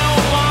 I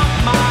don't want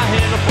my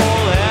head to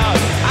fall out.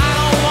 I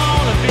don't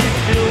wanna be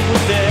filled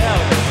with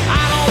doubt.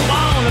 I don't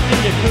wanna be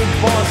a good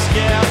boy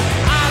scout.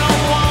 I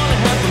don't wanna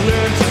have to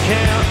learn to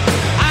count.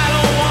 I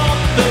don't want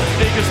the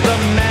biggest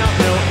amount.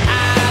 No,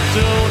 I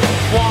don't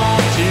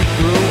want to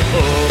grow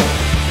up.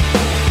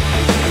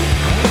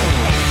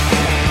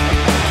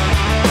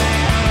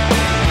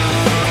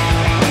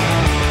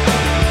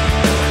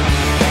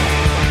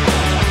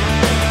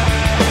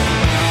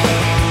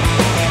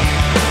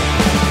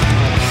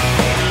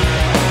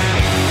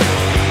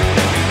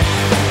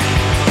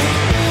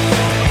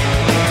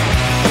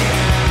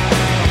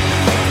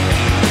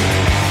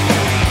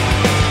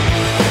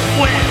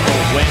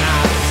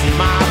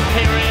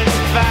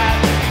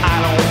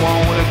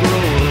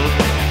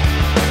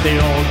 They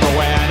all go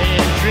out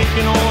and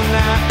drinking all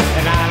night,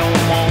 and I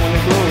don't wanna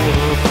grow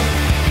up.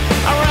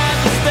 I'd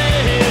rather stay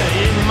here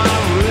in my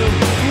room,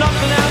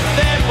 nothing out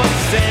there but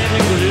sand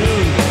and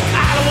gloom.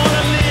 I don't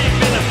wanna live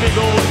in a big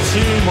old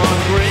tomb on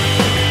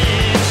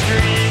Green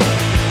Street.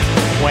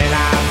 When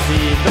I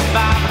see the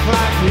 5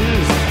 o'clock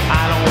news,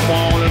 I don't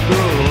wanna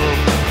grow up.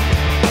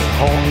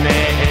 Comb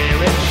their hair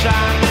and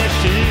shine their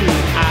shoes,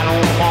 I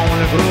don't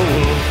wanna grow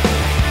up.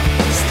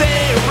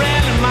 Stay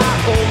around in my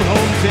old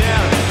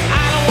hometown.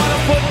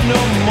 Put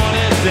no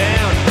money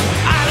down.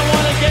 I don't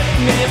wanna get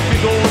me a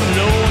big old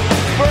loan.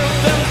 Burn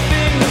them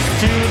fingers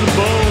to the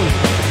bone.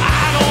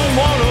 I don't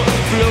wanna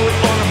float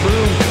on a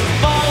broom.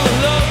 Fall in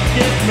love,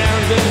 get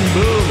married and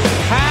move.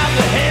 How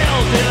the hell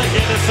did I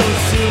get it so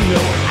soon?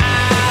 No,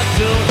 I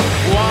don't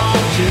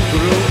want to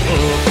grow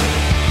up.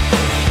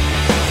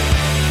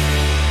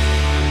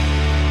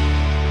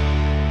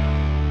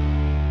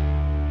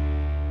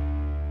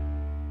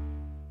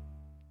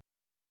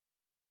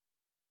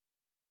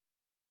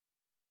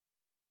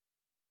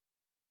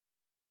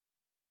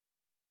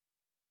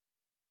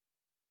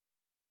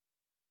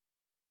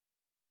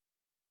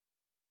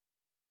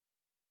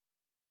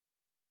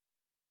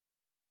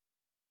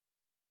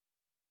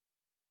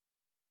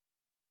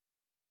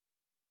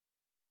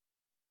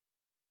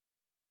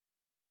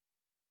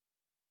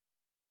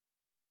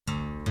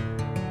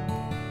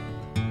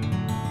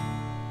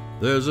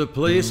 There's a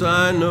place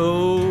I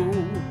know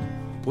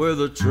where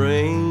the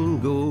train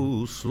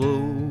goes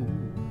slow,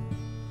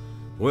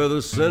 where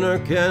the sinner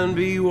can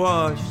be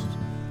washed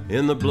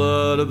in the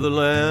blood of the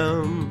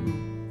Lamb.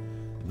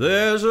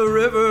 There's a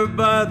river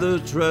by the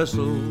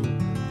trestle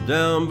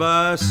down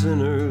by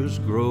Sinner's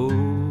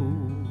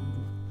Grove,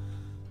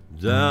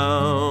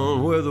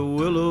 down where the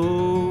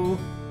willow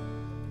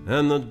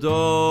and the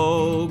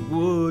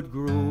dogwood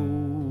grow.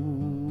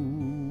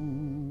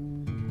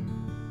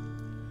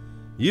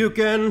 You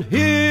can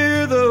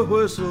hear the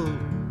whistle,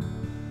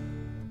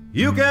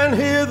 you can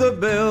hear the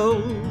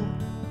bell,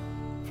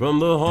 from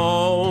the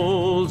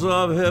halls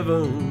of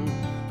heaven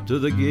to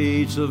the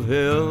gates of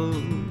hell.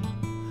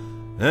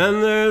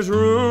 And there's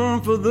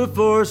room for the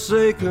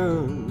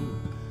forsaken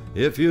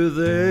if you're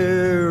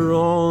there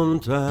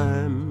on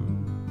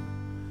time.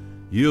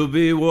 You'll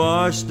be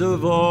washed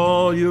of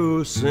all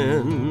your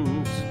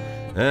sins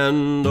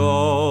and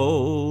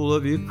all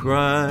of your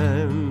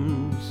crimes.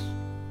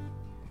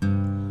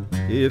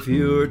 If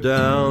you're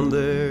down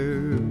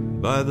there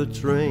by the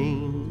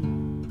train,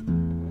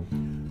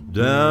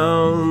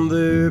 down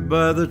there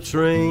by the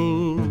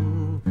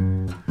train,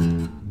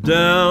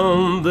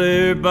 down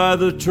there by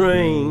the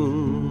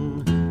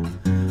train,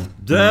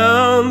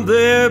 down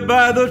there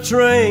by the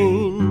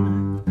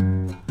train,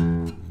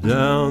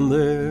 down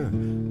there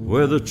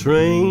where the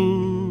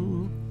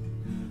train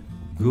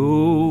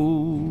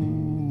goes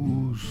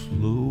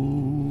slow.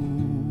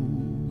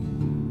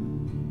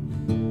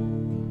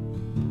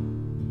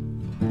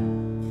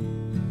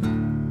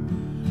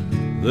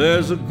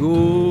 There's a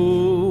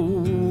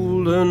golden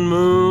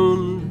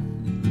moon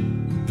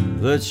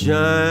that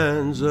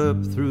shines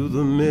up through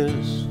the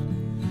mist,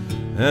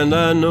 and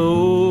I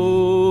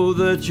know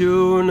that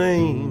your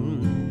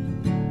name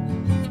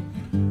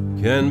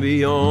can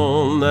be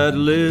on that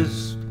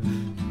list.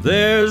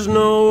 There's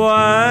no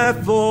eye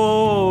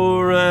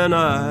for an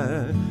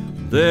eye,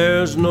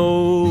 there's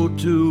no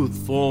tooth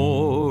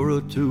for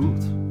a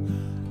tooth.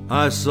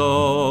 I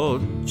saw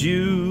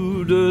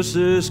Judas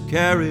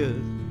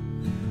Iscariot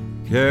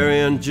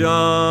carrying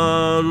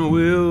John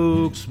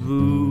Wilkes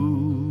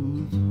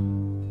Booth.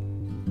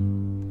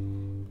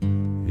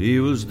 He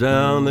was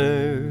down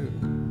there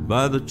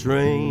by the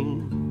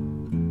train,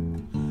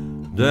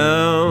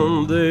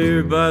 down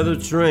there by the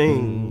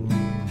train,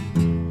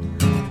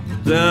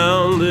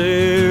 down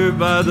there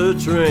by the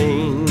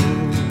train,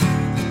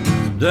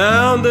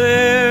 down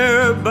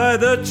there by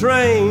the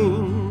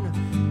train.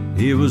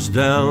 He was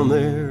down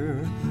there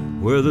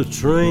where the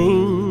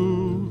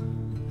train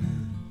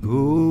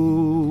goes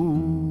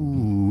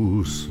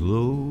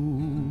slow.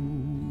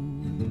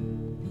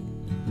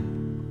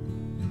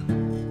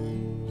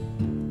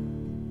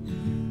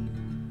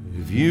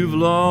 If you've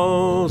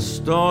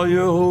lost all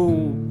your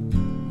hope,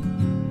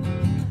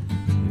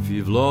 if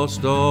you've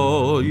lost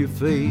all your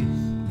faith,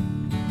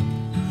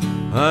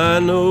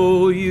 I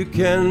know you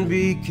can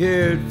be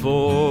cared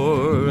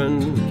for,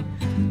 and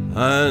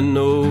I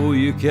know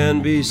you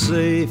can be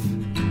safe.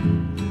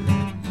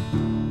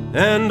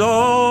 And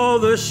all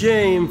the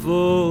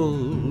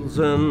shamefuls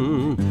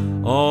and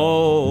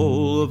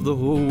all of the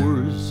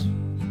whores,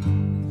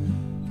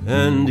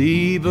 and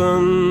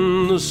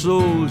even the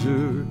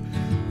soldier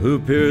who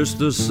pierced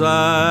the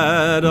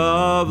side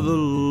of the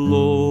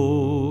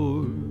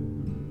Lord,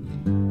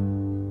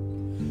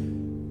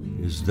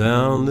 is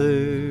down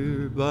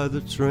there by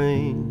the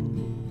train,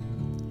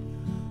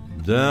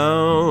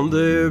 down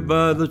there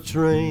by the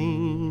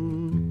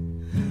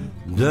train,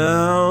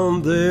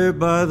 down there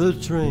by the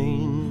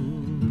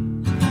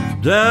train,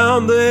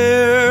 down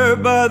there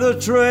by the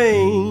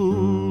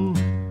train,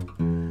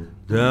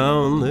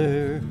 down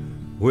there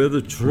where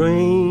the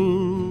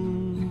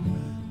train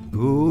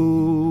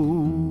goes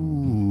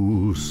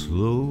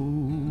slow.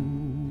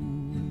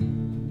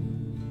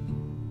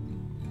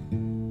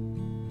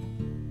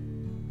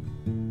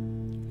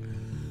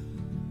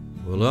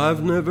 Well,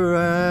 I've never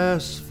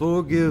asked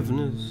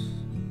forgiveness,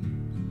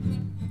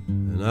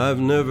 and I've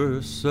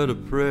never said a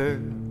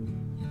prayer,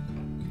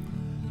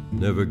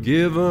 never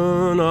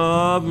given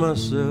of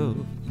myself,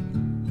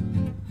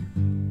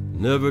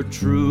 never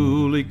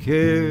truly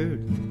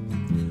cared.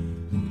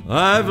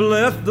 I've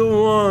left the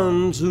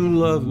ones who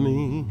love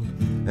me,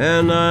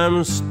 and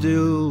I'm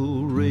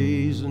still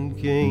raising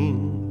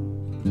Cain.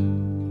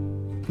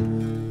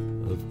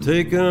 I've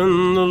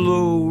taken the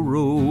low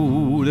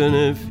road, and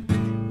if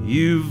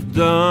you've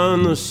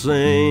done the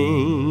same,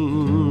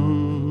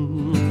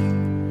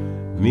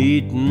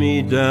 meet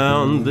me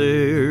down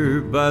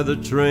there by the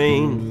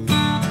train,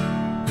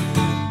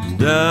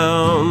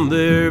 down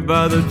there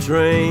by the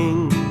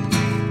train,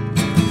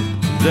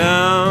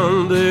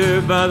 down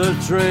there by the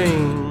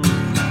train,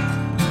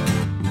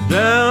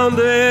 down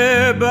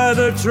there by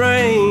the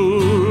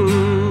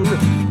train,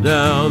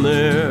 down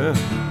there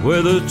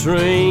where the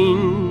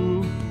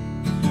train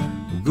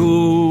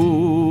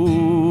goes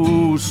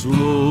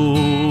slow.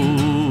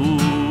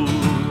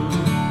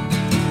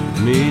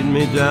 Meet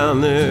me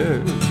down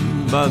there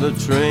by the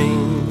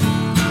train,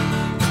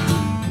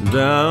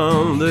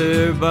 down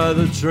there by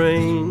the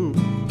train,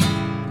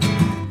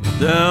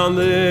 down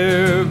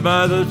there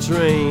by the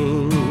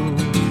train,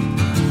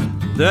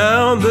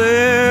 down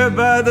there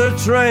by the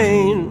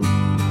train,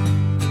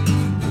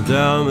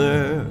 down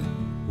there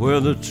where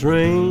the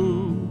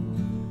train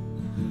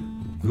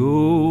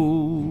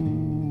goes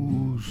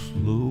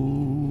slow.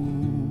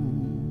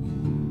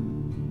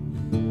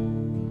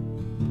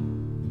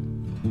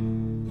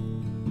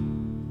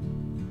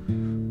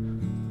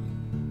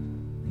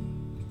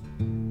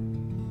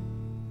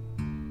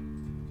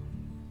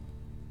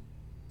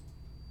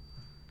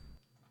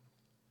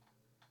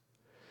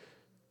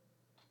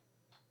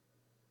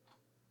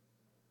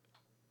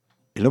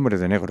 El hombre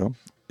de negro,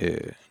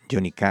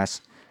 Johnny Cash,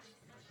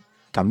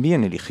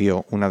 también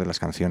eligió una de las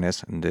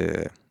canciones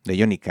de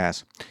Johnny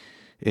Cash.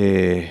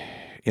 Y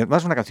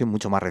además una canción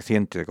mucho más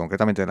reciente,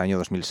 concretamente del año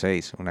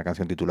 2006, una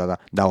canción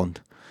titulada Down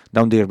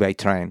There by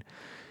Train.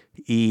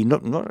 Y no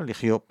la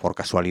eligió por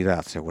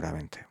casualidad,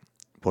 seguramente.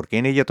 Porque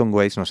en ella Tom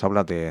Waits nos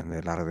habla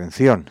de la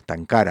redención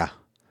tan cara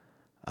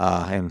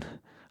a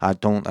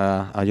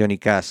Johnny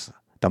Cash,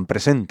 tan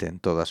presente en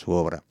toda su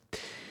obra.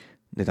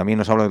 También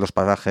nos habla de los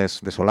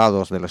parajes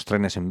desolados, de los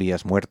trenes en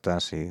vías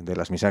muertas y de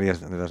las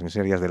miserias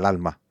del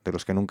alma, de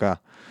los que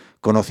nunca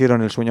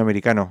conocieron el sueño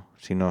americano,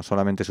 sino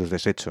solamente sus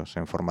desechos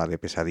en forma de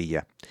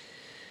pesadilla.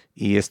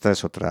 Y esta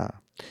es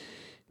otra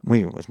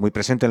muy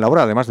presente en la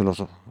obra, además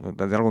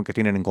de algo que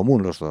tienen en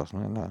común los dos,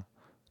 ¿no?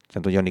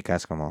 Tanto Johnny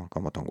Cash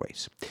como Tom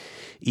Waits.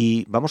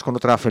 Y vamos con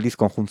otra feliz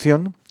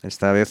conjunción.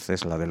 Esta vez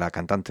es la de la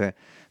cantante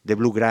de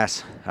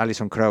bluegrass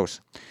Alison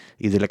Krauss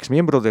y del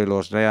exmiembro de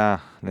los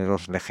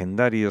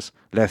legendarios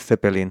Led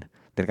Zeppelin,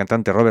 del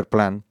cantante Robert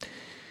Plant,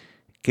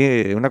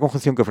 que una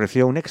conjunción que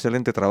ofreció un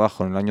excelente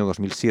trabajo en el año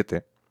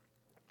 2007,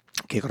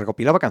 que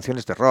recopilaba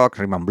canciones de rock,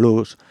 rhythm and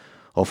blues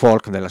o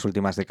folk de las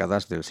últimas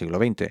décadas del siglo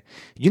XX.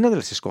 Y una de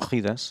las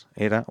escogidas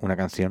era una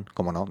canción,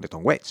 como no, de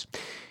Tom Waits.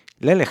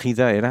 La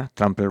elegida era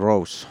Trample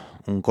Rose,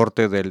 un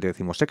corte del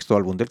 16º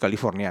álbum del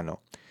californiano,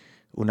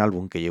 un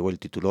álbum que llevó el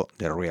título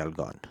de Real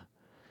Gone.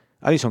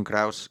 Alison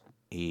Krauss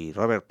y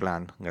Robert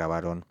Plant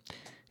grabaron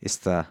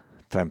esta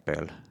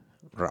Trample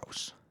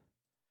Rose.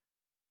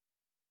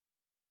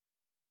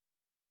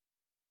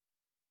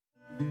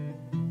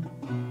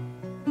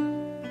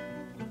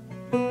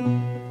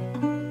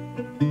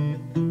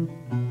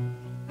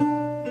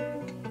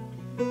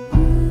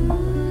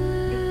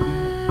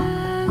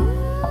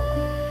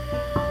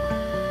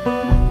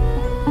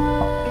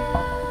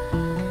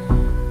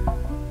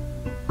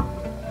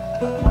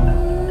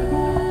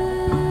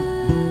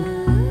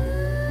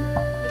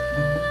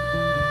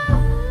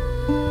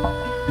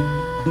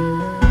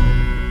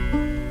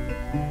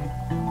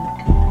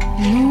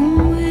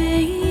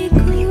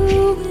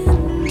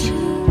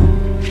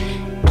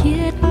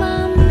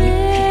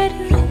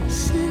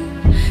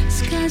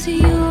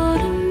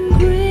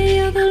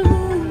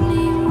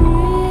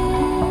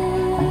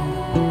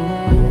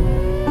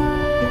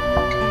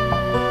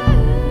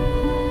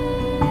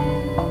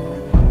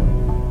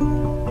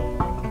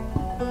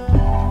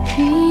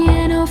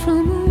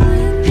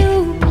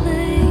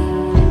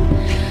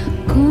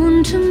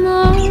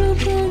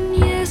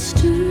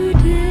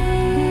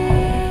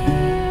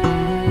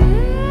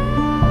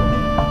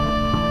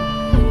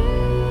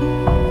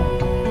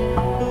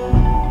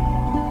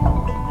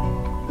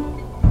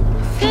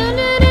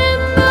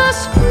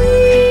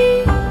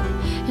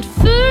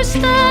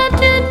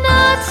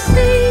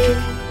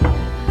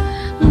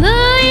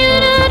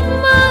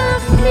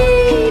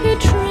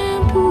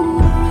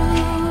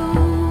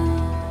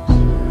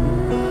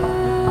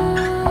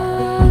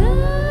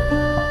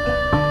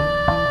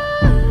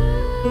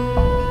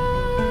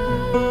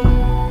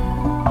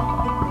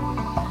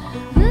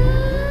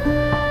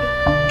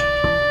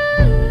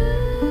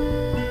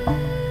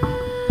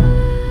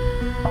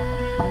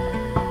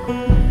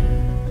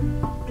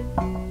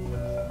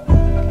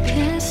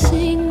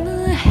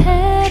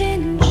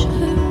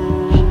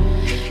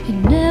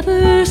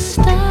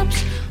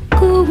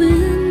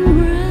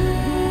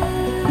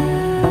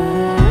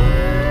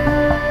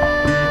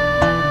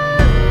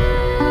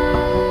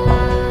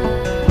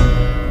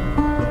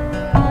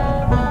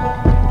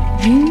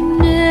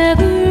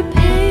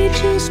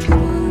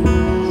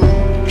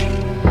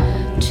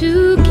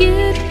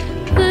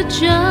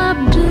 job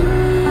done.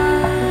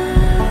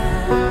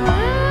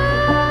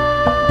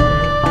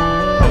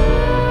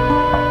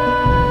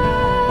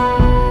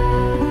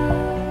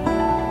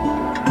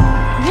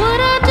 What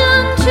I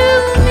done to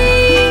me,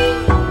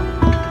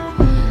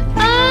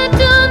 I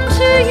done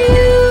to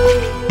you.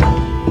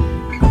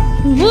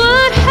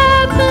 What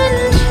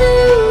happened to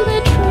the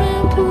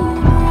trampled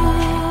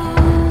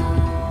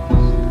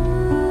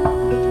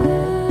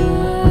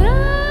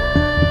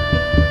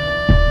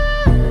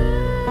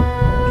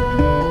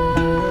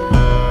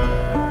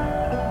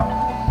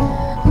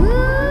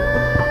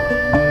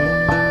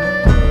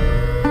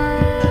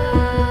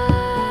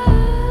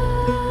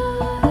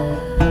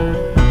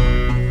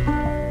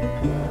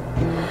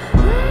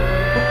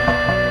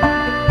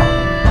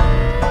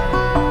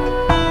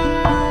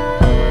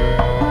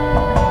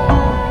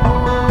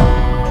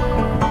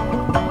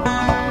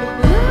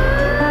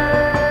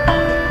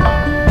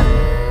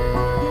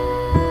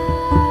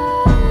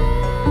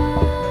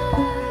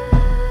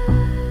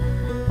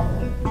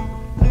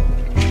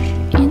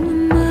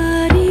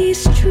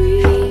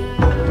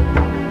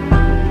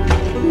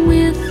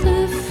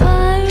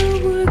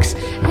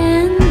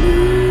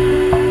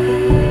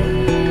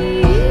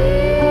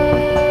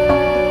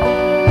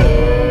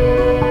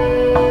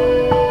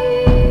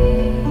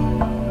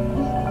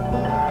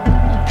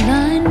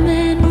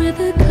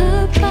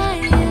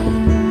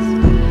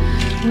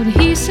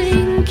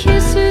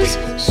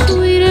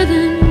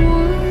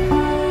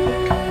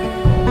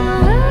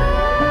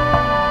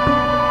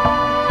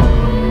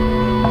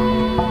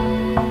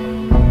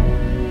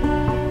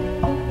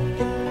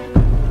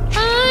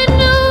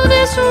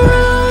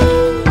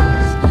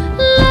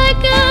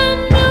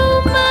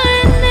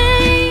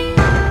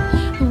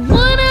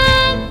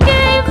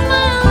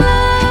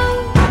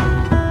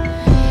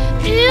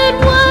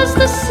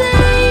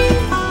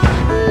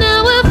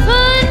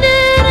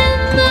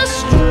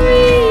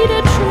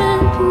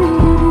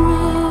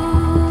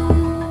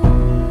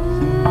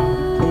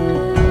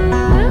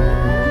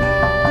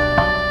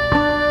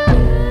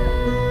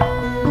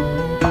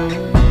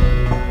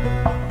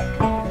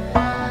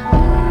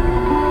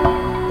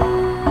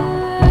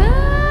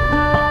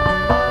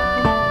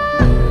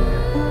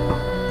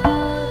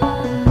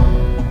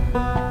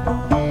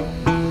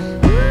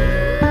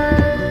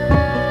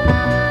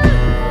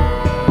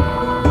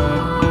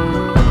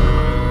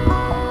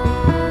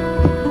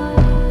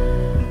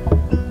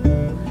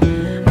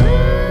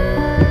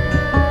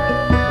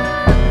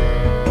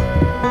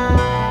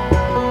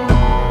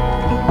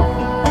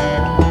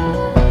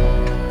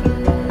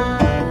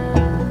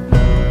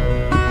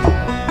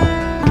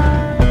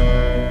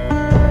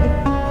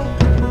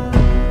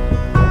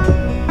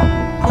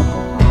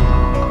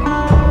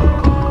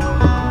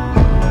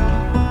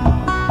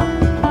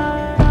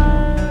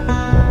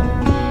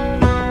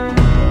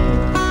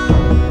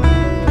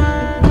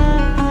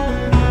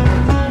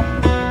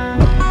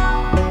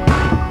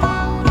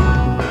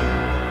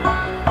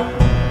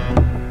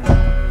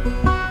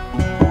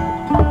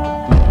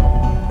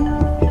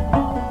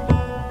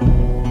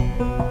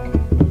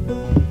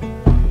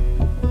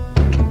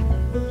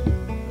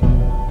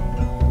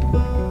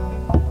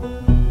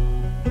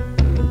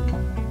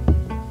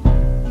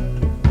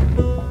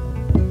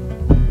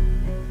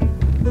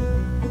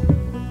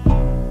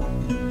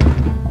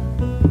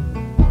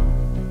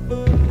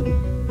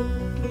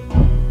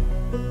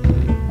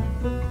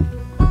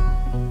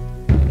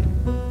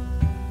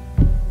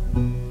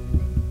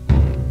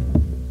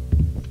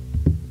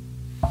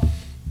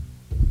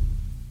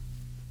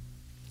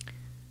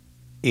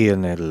Y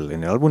en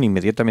el álbum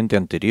inmediatamente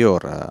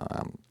anterior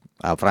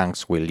a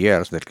Frank's Will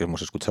Years, del que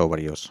hemos escuchado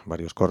varios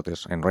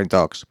cortes, en Rain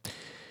Talks,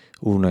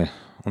 un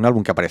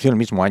álbum que apareció el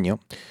mismo año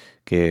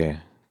que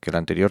el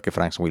anterior, que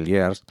Frank's Will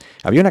Years,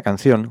 había una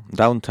canción,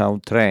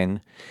 Downtown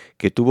Train,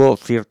 que tuvo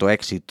cierto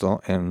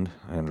éxito en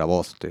la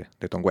voz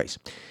de Tom Waits.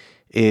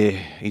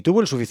 Y tuvo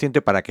el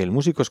suficiente para que el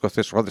músico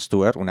escocés Rod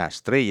Stewart, una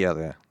estrella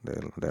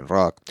del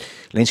rock,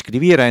 la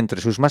inscribiera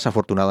entre sus más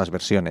afortunadas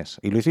versiones.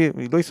 Y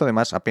lo hizo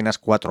además apenas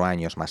 4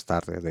 años más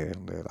tarde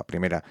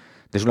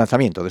de su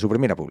lanzamiento, de su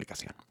primera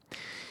publicación.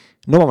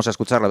 No vamos a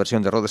escuchar la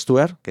versión de Rod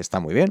Stewart, que está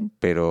muy bien,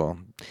 pero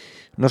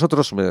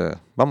nosotros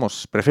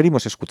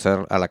preferimos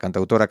escuchar a la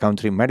cantautora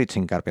country Mary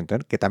Jane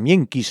Carpenter, que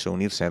también quiso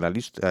unirse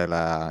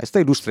a esta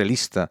ilustre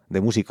lista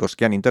de músicos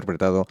que han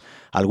interpretado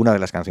alguna de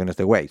las canciones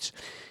de Waits,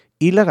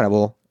 y la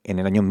grabó en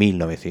el año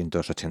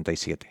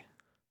 1987.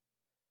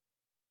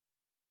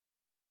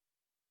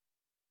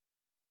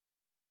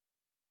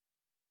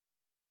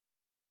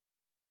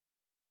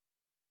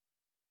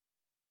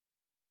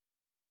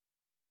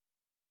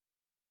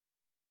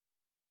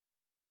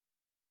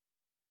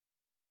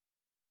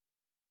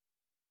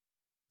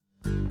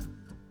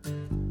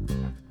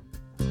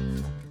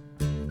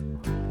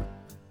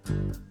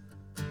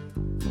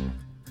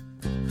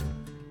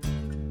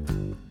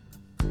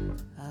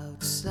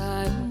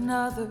 Outside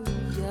another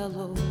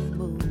yellow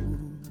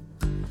moon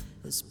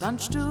is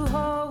punched a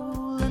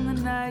hole in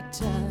the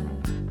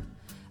nighttime.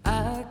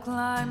 I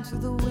climb through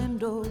the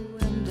window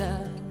and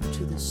down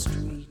to the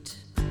street.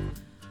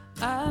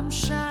 I'm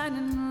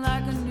shining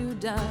like a new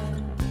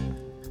dime.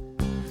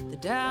 The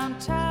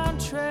downtown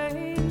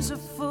trains are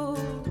full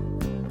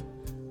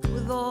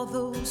with all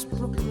those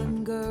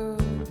Brooklyn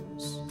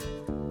girls.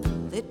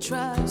 They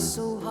try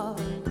so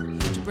hard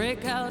to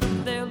break out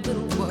of their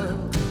little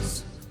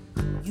worlds.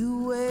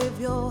 You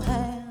wave your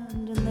hand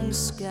and they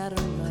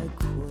scatter like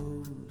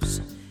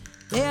crows.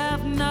 They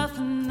have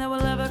nothing that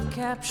will ever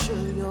capture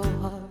your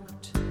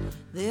heart.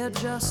 They're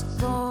just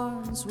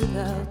thorns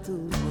without the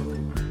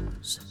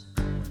rose.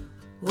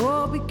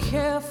 Oh, be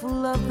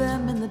careful of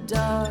them in the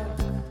dark.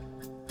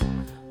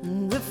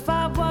 If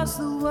I was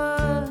the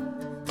one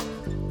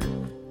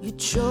you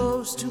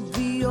chose to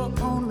be your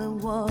only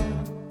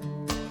one.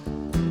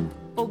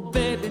 Oh,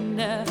 baby,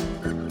 now,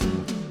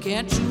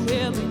 can't you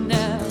hear me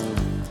now?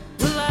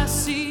 Will I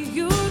see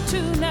you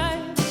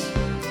tonight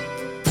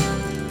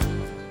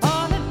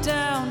on a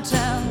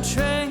downtown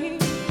train,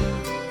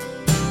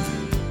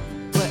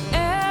 where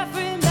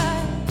every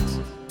night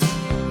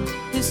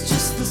is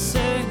just the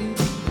same?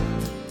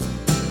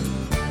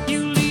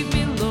 You leave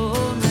me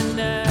lonely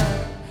now.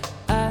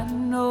 I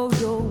know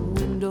your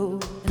window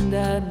and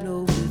I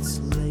know it's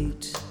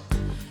late.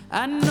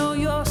 I know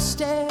your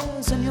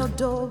stairs and your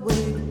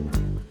doorway.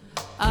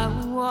 I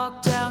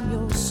walk down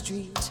your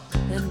street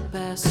and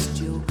past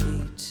your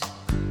gate.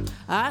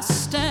 I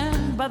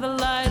stand by the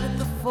light at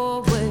the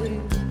four-way.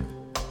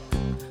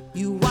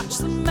 You watch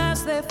them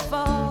as they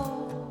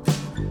fall.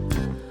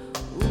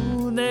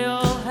 Ooh, they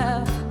all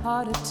have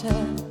heart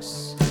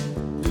attacks.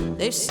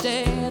 They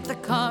stay at the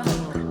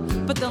carnival,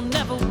 but they'll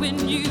never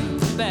win you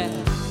back.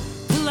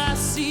 Will I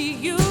see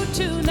you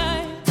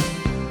tonight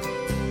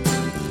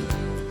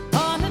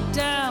on a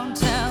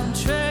downtown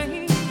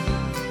train,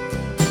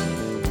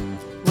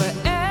 where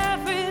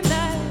every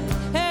night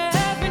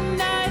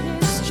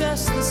is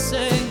just the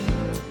same?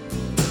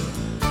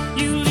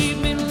 You leave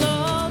me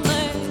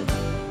lonely.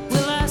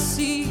 Will I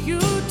see you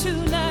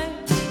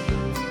tonight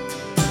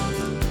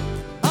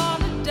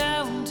on a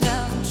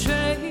downtown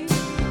train,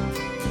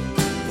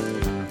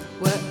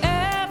 where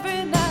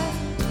every night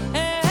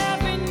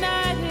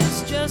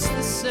is just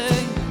the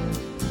same?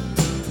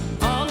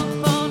 All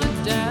upon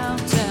a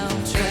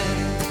downtown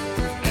train.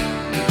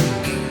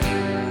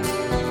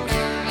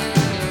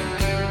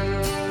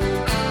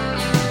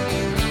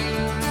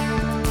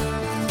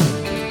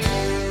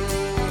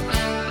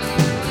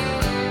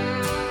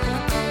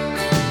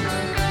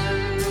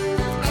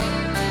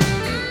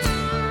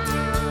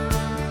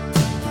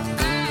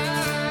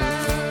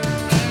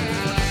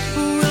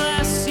 Will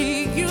I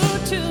see you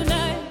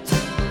tonight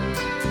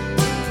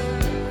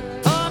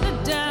on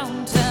a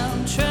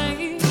downtown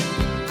train,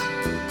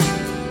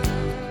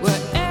 where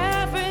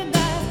every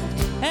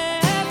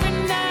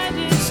night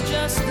is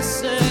just the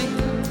same?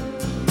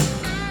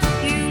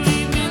 You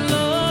leave me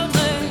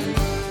lonely.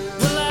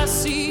 Will I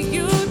see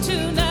you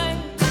tonight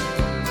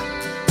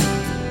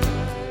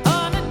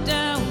on a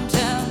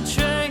downtown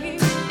train,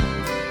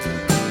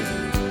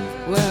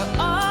 where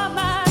all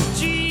my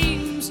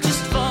dreams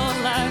just fall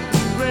like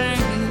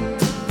rain?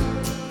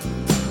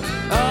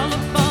 All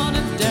upon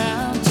a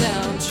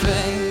downtown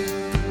train.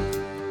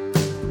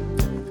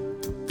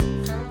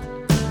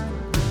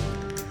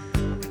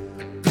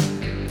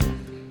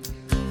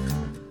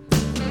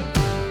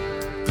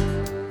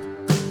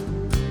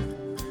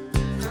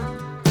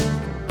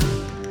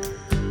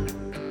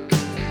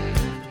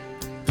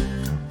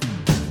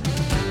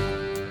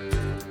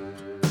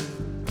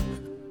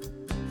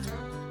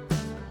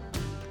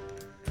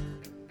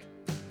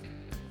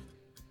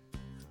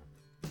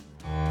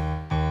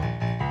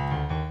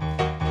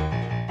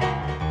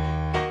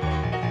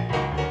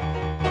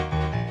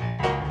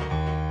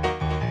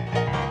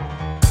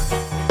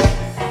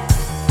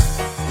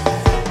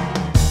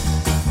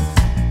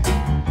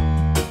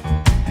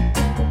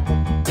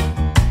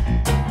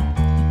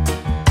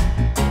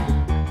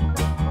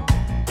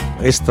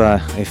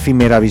 Esta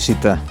efímera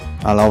visita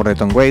a la obra de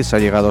Tom Waits ha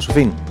llegado a su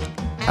fin.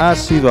 Ha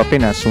sido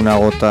apenas una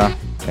gota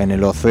en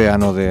el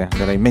océano de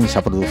la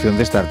inmensa producción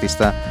de este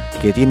artista,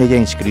 que tiene ya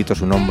inscrito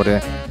su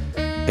nombre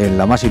en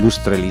la más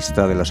ilustre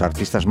lista de los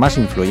artistas más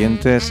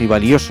influyentes y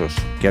valiosos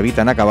que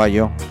habitan a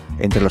caballo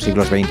entre los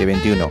siglos XX y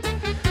XXI.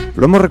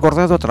 Lo hemos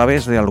recordado a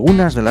través de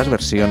algunas de las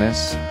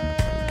versiones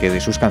que de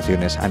sus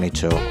canciones han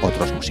hecho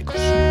otros músicos.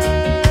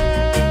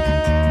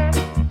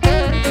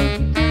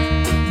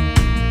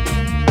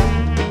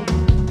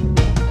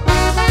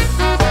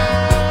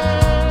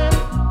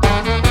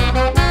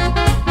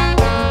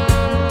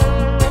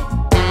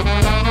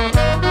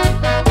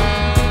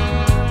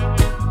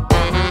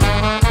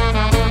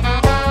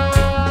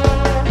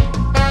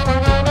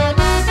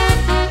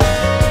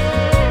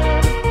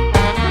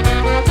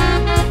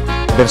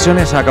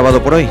 Versiones ha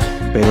acabado por hoy,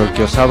 pero el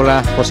que os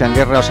habla, José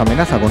Anguerra, os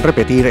amenaza con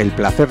repetir el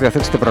placer de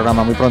hacer este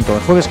programa muy pronto,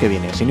 el jueves que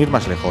viene, sin ir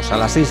más lejos, a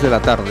las 6 de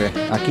la tarde,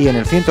 aquí en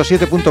el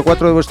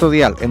 107.4 de vuestro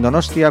dial, en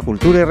Donostia,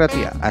 Cultura y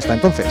Ratia. Hasta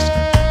entonces.